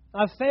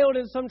 I've failed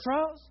in some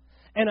trials,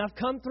 and I've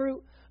come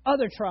through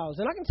other trials.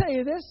 And I can tell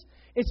you this,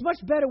 it's much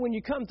better when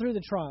you come through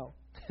the trial.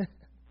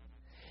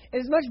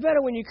 It's much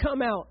better when you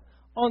come out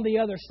on the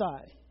other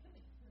side.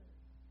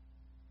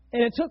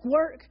 And it took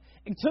work.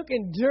 It took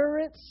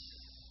endurance.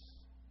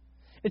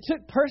 It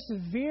took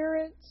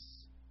perseverance.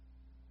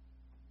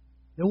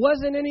 There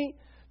wasn't any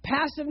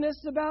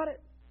passiveness about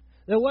it.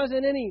 There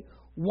wasn't any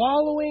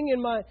wallowing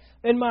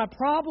in my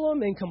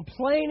problem and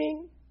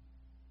complaining.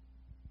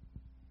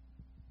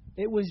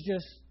 It was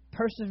just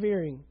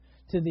persevering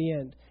to the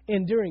end,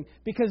 enduring.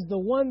 Because the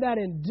one that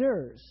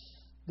endures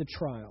the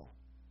trial,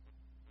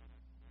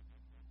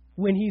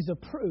 when he's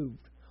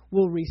approved,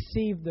 will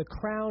receive the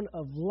crown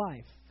of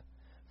life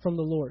from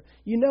the Lord.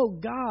 You know,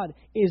 God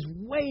is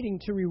waiting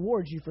to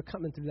reward you for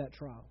coming through that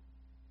trial.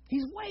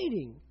 He's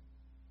waiting.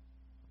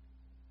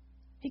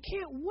 He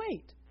can't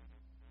wait.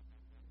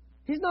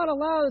 He's not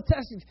allowing the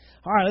test.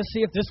 All right, let's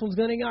see if this one's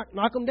going to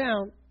knock him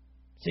down.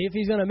 See if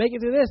he's going to make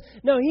it through this.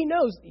 No, he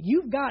knows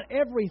you've got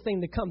everything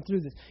to come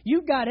through this.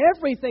 You've got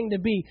everything to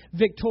be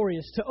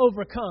victorious, to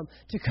overcome,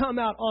 to come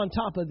out on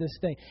top of this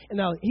thing. And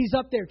now he's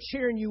up there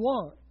cheering you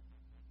on.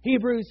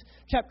 Hebrews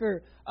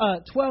chapter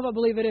 12, I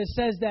believe it is,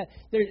 says that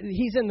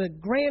he's in the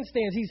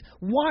grandstands. He's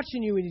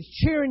watching you and he's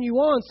cheering you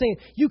on, saying,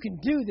 you can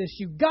do this.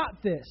 You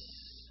got this.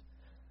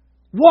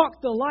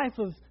 Walk the life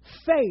of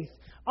faith.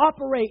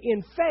 Operate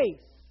in faith.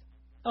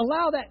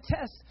 Allow that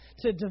test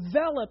to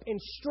develop and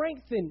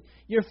strengthen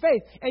your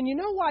faith. And you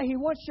know why he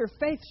wants your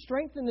faith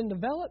strengthened and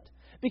developed?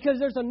 Because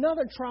there's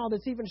another trial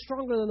that's even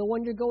stronger than the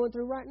one you're going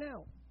through right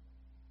now.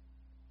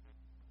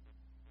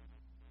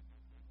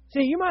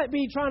 See, you might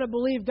be trying to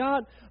believe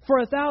God for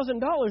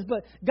 $1,000,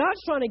 but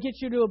God's trying to get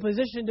you to a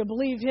position to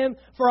believe Him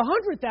for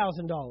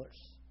 $100,000.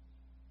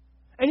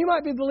 And you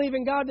might be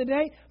believing God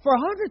today for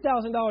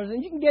 $100,000,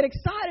 and you can get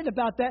excited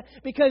about that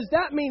because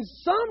that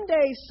means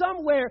someday,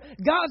 somewhere,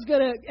 God's going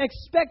to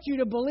expect you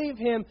to believe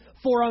Him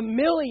for $1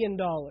 million.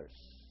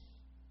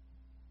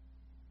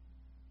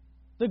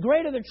 The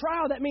greater the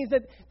trial, that means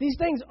that these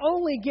things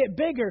only get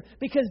bigger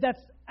because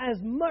that's as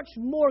much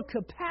more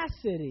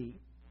capacity.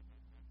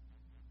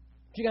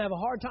 But you're going to have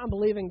a hard time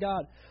believing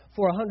God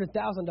for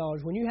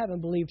 $100,000 when you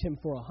haven't believed Him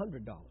for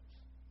 $100.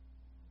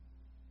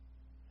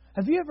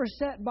 Have you ever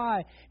sat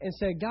by and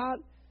said, God,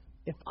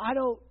 if I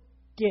don't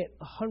get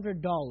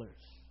 $100,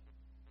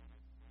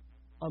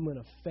 I'm going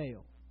to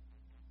fail?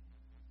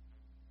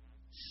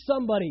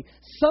 Somebody,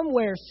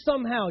 somewhere,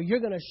 somehow, you're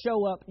going to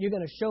show up. You're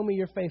going to show me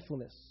your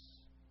faithfulness.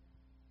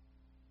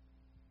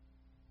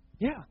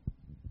 Yeah.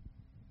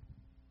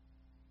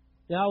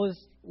 Now, I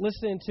was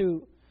listening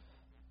to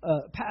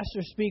a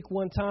pastor speak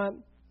one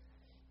time,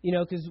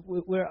 because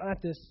we're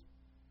at this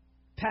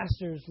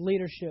pastor's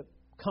leadership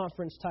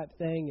conference type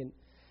thing,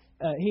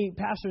 and he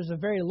pastors a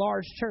very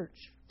large church,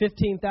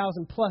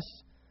 15,000 plus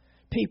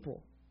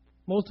people,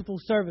 multiple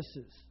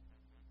services,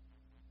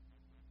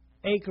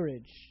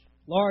 acreage,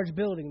 large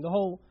building, the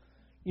whole,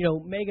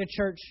 mega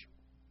church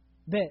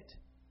bit.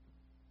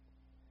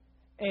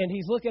 And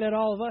he's looking at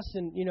all of us,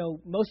 and,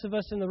 most of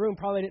us in the room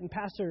probably didn't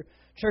pastor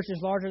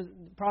churches larger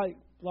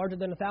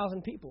than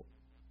 1,000 people.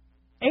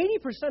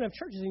 80% of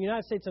churches in the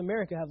United States of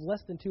America have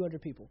less than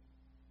 200 people.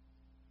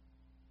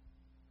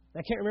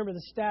 I can't remember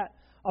the stat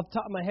off the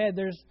top of my head.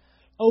 There's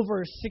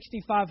over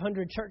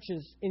 6,500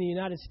 churches in the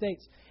United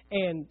States,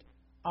 and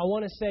I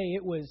want to say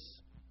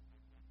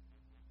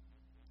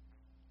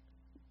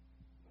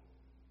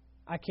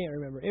I can't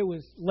remember. It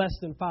was less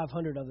than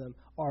 500 of them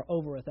are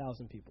over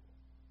 1,000 people.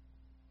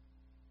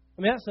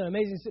 I mean, that's an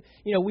amazing.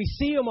 We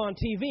see them on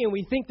TV and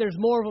we think there's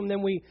more of them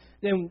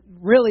than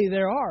really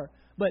there are.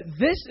 But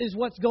this is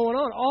what's going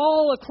on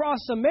all across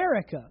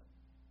America.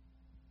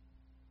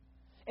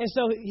 And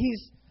so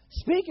he's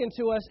speaking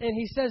to us, and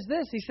he says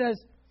this. He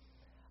says,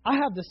 I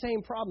have the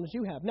same problems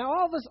you have. Now,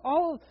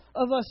 all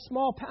of us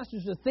small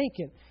pastors are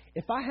thinking,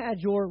 if I had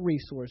your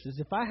resources,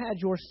 if I had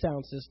your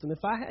sound system,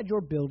 if I had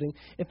your building,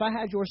 if I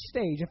had your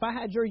stage, if I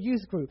had your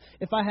youth group,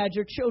 if I had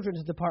your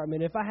children's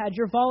department, if I had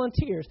your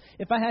volunteers,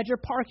 if I had your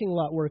parking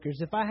lot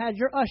workers, if I had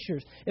your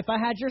ushers, if I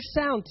had your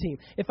sound team,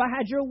 if I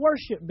had your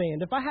worship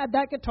band, if I had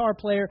that guitar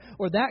player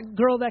or that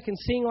girl that can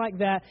sing like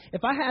that,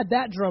 if I had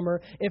that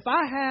drummer, if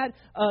I had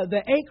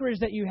the acreage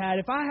that you had,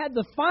 if I had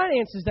the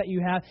finances that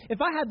you have, if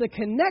I had the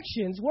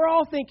connections, we're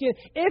all thinking,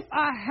 if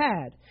I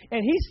had.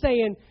 And he's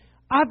saying,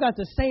 I've got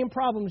the same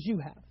problems you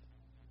have.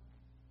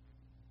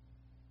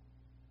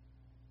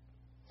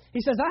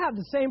 He says, I have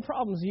the same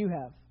problems you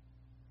have.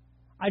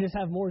 I just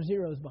have more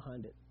zeros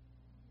behind it.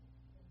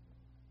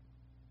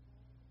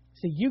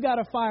 See, you got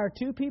to fire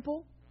 2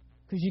 people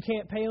because you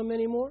can't pay them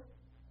anymore.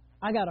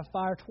 I got to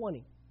fire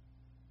 20.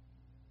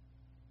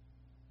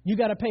 You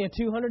got to pay a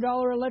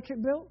 $200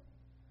 electric bill.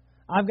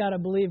 I've got to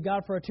believe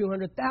God for a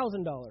 $200,000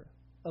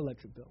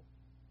 electric bill.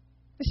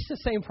 It's the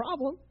same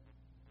problem.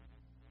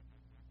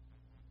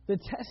 The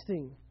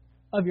testing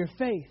of your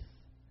faith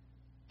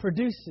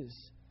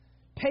produces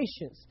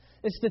patience.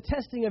 It's the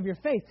testing of your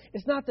faith.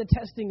 It's not the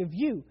testing of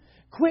you.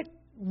 Quit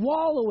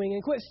wallowing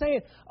and quit saying,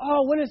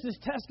 oh, when is this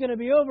test going to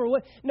be over?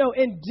 No,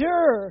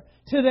 endure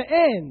to the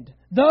end.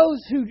 Those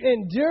who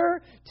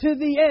endure to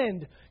the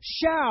end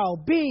shall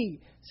be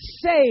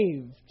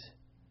saved.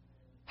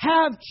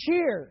 Have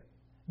cheer.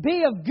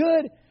 Be of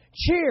good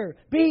cheer.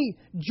 Be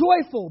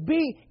joyful.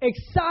 Be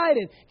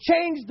excited.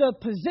 Change the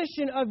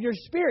position of your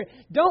spirit.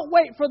 Don't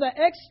wait for the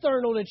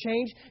external to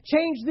change.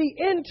 Change the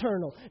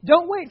internal.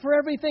 Don't wait for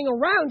everything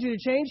around you to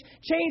change.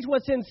 Change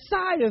what's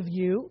inside of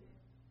you.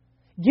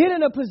 Get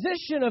in a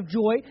position of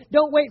joy.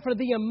 Don't wait for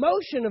the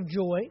emotion of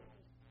joy.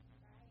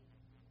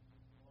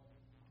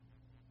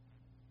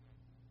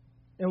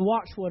 And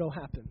watch what will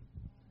happen.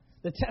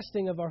 The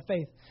testing of our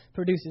faith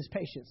produces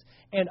patience.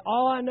 And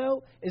all I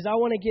know is I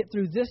want to get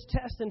through this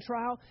test and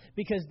trial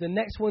because the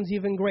next one's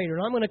even greater.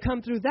 And I'm going to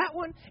come through that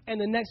one, and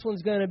the next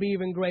one's going to be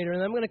even greater.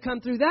 And I'm going to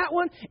come through that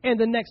one, and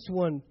the next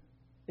one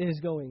is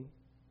going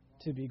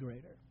to be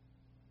greater.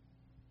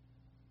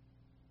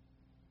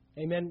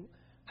 Amen.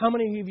 How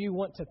many of you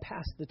want to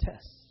pass the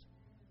test?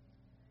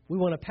 We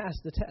want to pass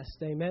the test.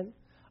 Amen.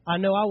 I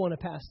know I want to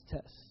pass the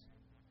test.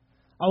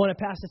 I want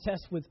to pass the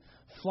test with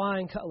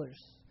flying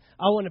colors.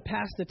 I want to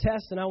pass the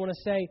test, and I want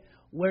to say,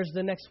 where's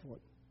the next one?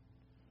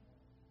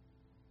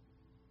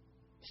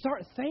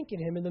 Start thanking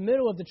Him in the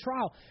middle of the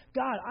trial.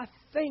 God, I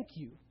thank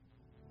you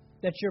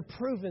that you're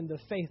proving the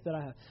faith that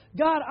I have.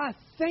 God, I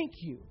thank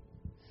you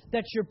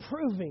that you're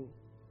proving.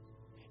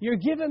 You're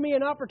giving me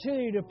an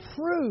opportunity to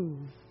prove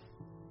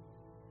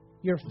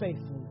your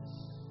faithfulness.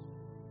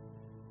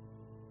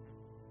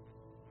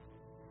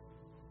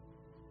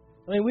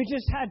 I mean, we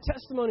just had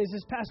testimonies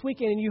this past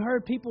weekend, and you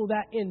heard people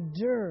that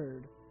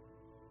endured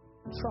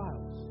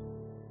trials,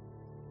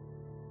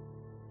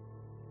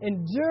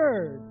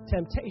 endured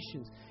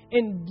temptations,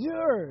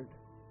 endured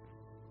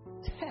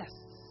tests.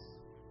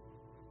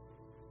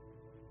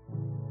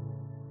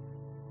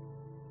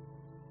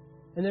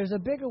 And there's a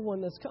bigger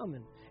one that's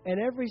coming. And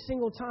every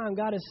single time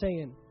God is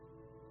saying,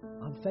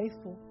 I'm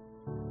faithful.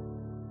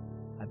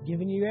 I've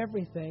given you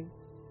everything.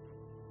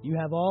 You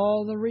have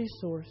all the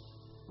resource.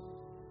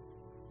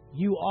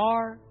 You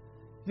are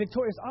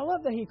victorious. I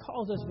love that He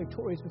calls us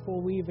victorious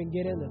before we even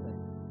get into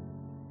things.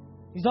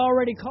 He's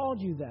already called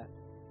you that.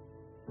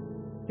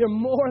 You're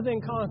more than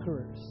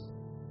conquerors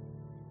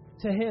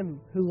to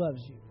Him who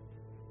loves you.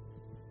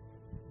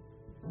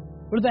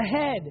 We're the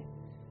head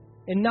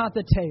and not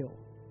the tail.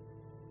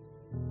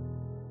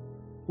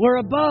 We're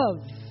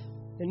above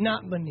and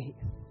not beneath.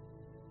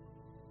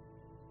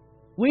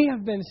 We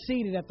have been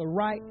seated at the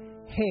right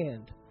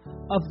hand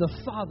of the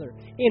Father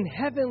in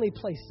heavenly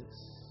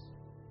places.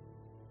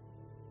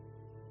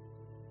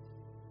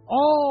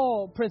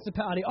 all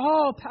principality,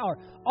 all power,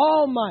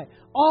 all might,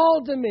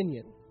 all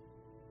dominion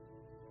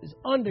is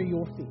under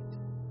your feet.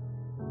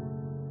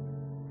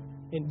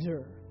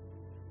 Endure.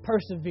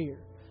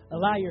 Persevere.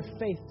 Allow your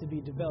faith to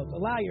be developed.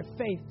 Allow your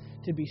faith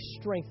to be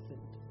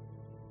strengthened.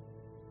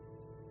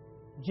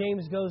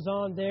 James goes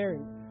on there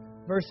in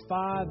verse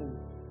 5 and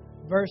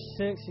verse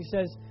 6. He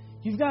says,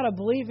 you've got to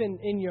believe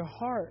in your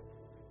heart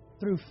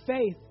through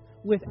faith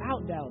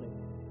without doubting.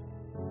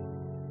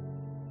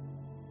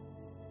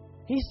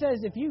 He says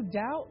if you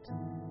doubt,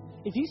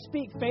 if you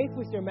speak faith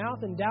with your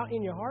mouth and doubt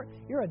in your heart,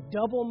 you're a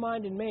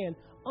double-minded man,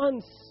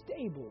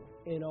 unstable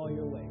in all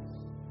your ways.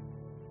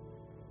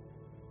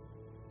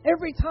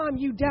 Every time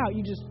you doubt,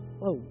 you just,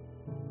 whoa,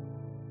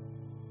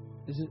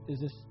 is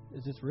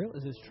this real?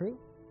 Is this true?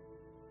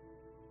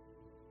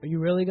 Are you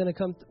really going to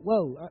come?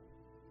 Whoa,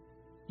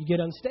 you get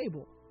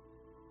unstable.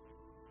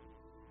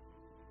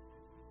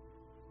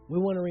 We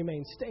want to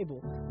remain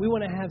stable. We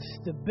want to have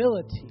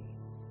stability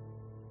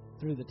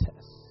through the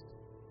test.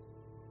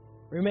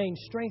 Remain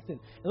strengthened.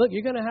 And look,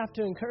 you're going to have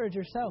to encourage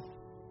yourself.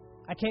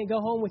 I can't go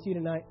home with you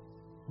tonight.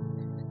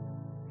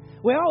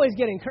 We always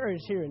get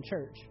encouraged here in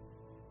church,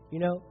 you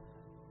know.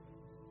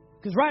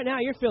 Because right now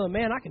you're feeling,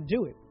 man, I can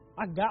do it.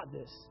 I got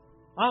this.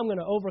 I'm going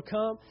to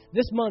overcome.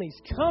 This money's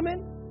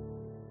coming.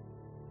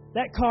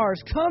 That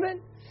car's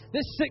coming.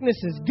 This sickness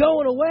is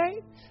going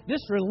away. This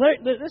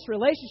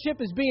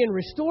relationship is being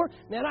restored.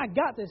 Man, I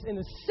got this. And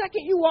the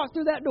second you walk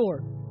through that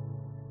door,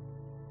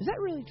 is that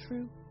really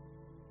true?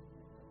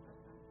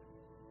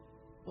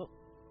 Well,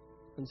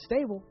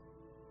 unstable.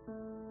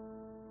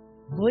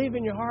 Believe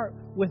in your heart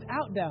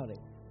without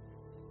doubting.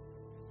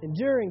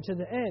 Enduring to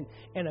the end.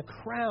 And a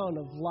crown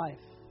of life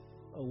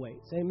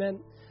awaits. Amen.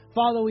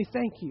 Father, we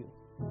thank you.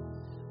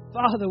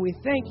 Father, we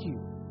thank you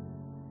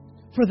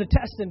for the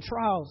tests and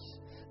trials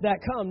that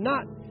come,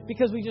 not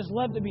because we just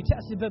love to be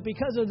tested, but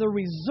because of the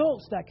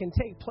results that can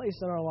take place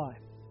in our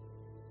life.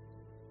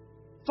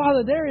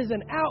 Father, there is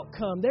an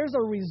outcome. There's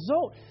a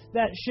result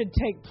that should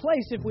take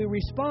place if we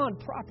respond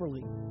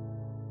properly.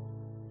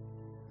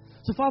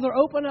 So, Father,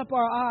 open up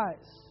our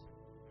eyes.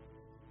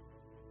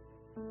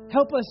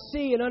 Help us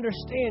see and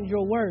understand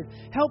your word.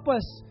 Help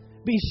us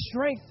be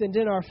strengthened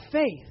in our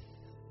faith.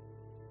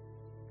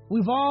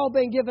 We've all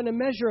been given a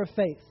measure of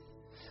faith.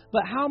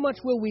 But how much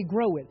will we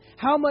grow it?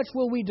 How much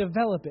will we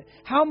develop it?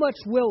 How much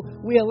will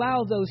we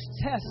allow those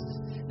tests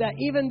that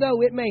even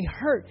though it may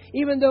hurt,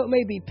 even though it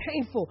may be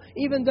painful,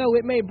 even though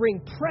it may bring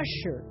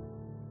pressure,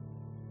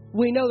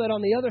 we know that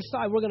on the other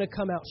side we're going to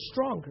come out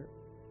stronger.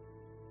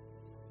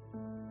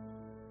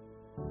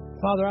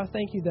 Father, I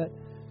thank you that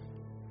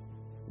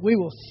we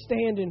will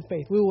stand in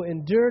faith. We will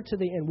endure to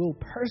the end. We will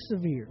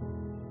persevere.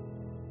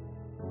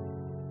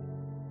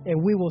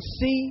 And we will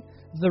see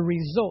the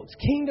results,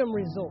 kingdom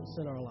results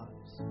in our lives.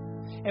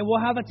 And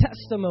we'll have a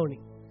testimony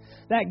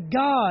that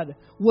God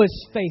was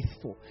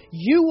faithful.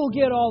 You will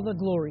get all the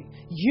glory.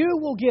 You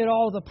will get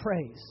all the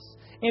praise.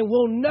 And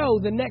we'll know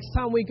the next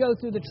time we go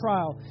through the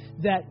trial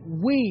that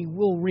we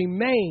will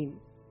remain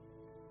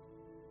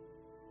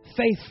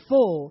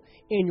faithful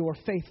in your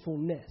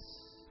faithfulness.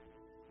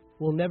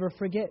 We'll never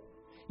forget.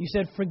 You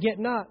said, forget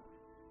not.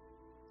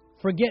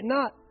 Forget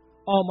not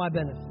all my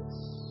benefits.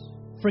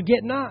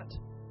 Forget not.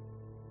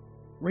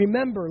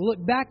 Remember,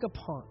 look back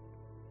upon,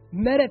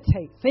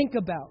 meditate, think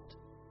about.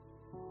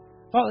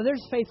 Father,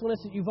 there's faithfulness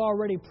that you've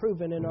already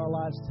proven in our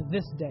lives to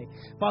this day.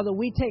 Father,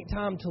 we take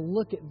time to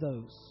look at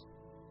those.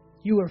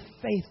 You are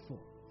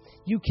faithful.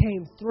 You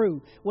came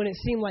through when it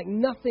seemed like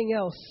nothing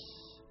else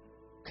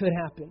could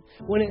happen.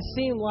 When it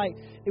seemed like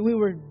we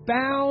were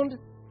bound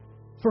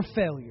for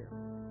failure.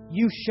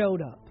 You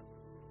showed up.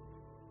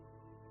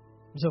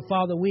 So,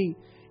 Father, we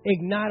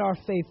ignite our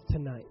faith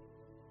tonight.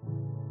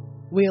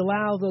 We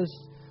allow the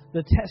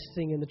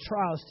testing and the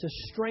trials to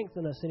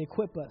strengthen us and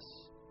equip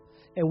us.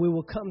 And we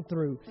will come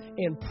through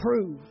and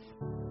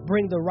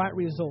bring the right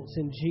results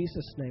in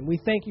Jesus' name. We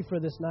thank you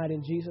for this night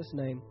in Jesus'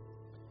 name.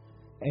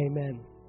 Amen.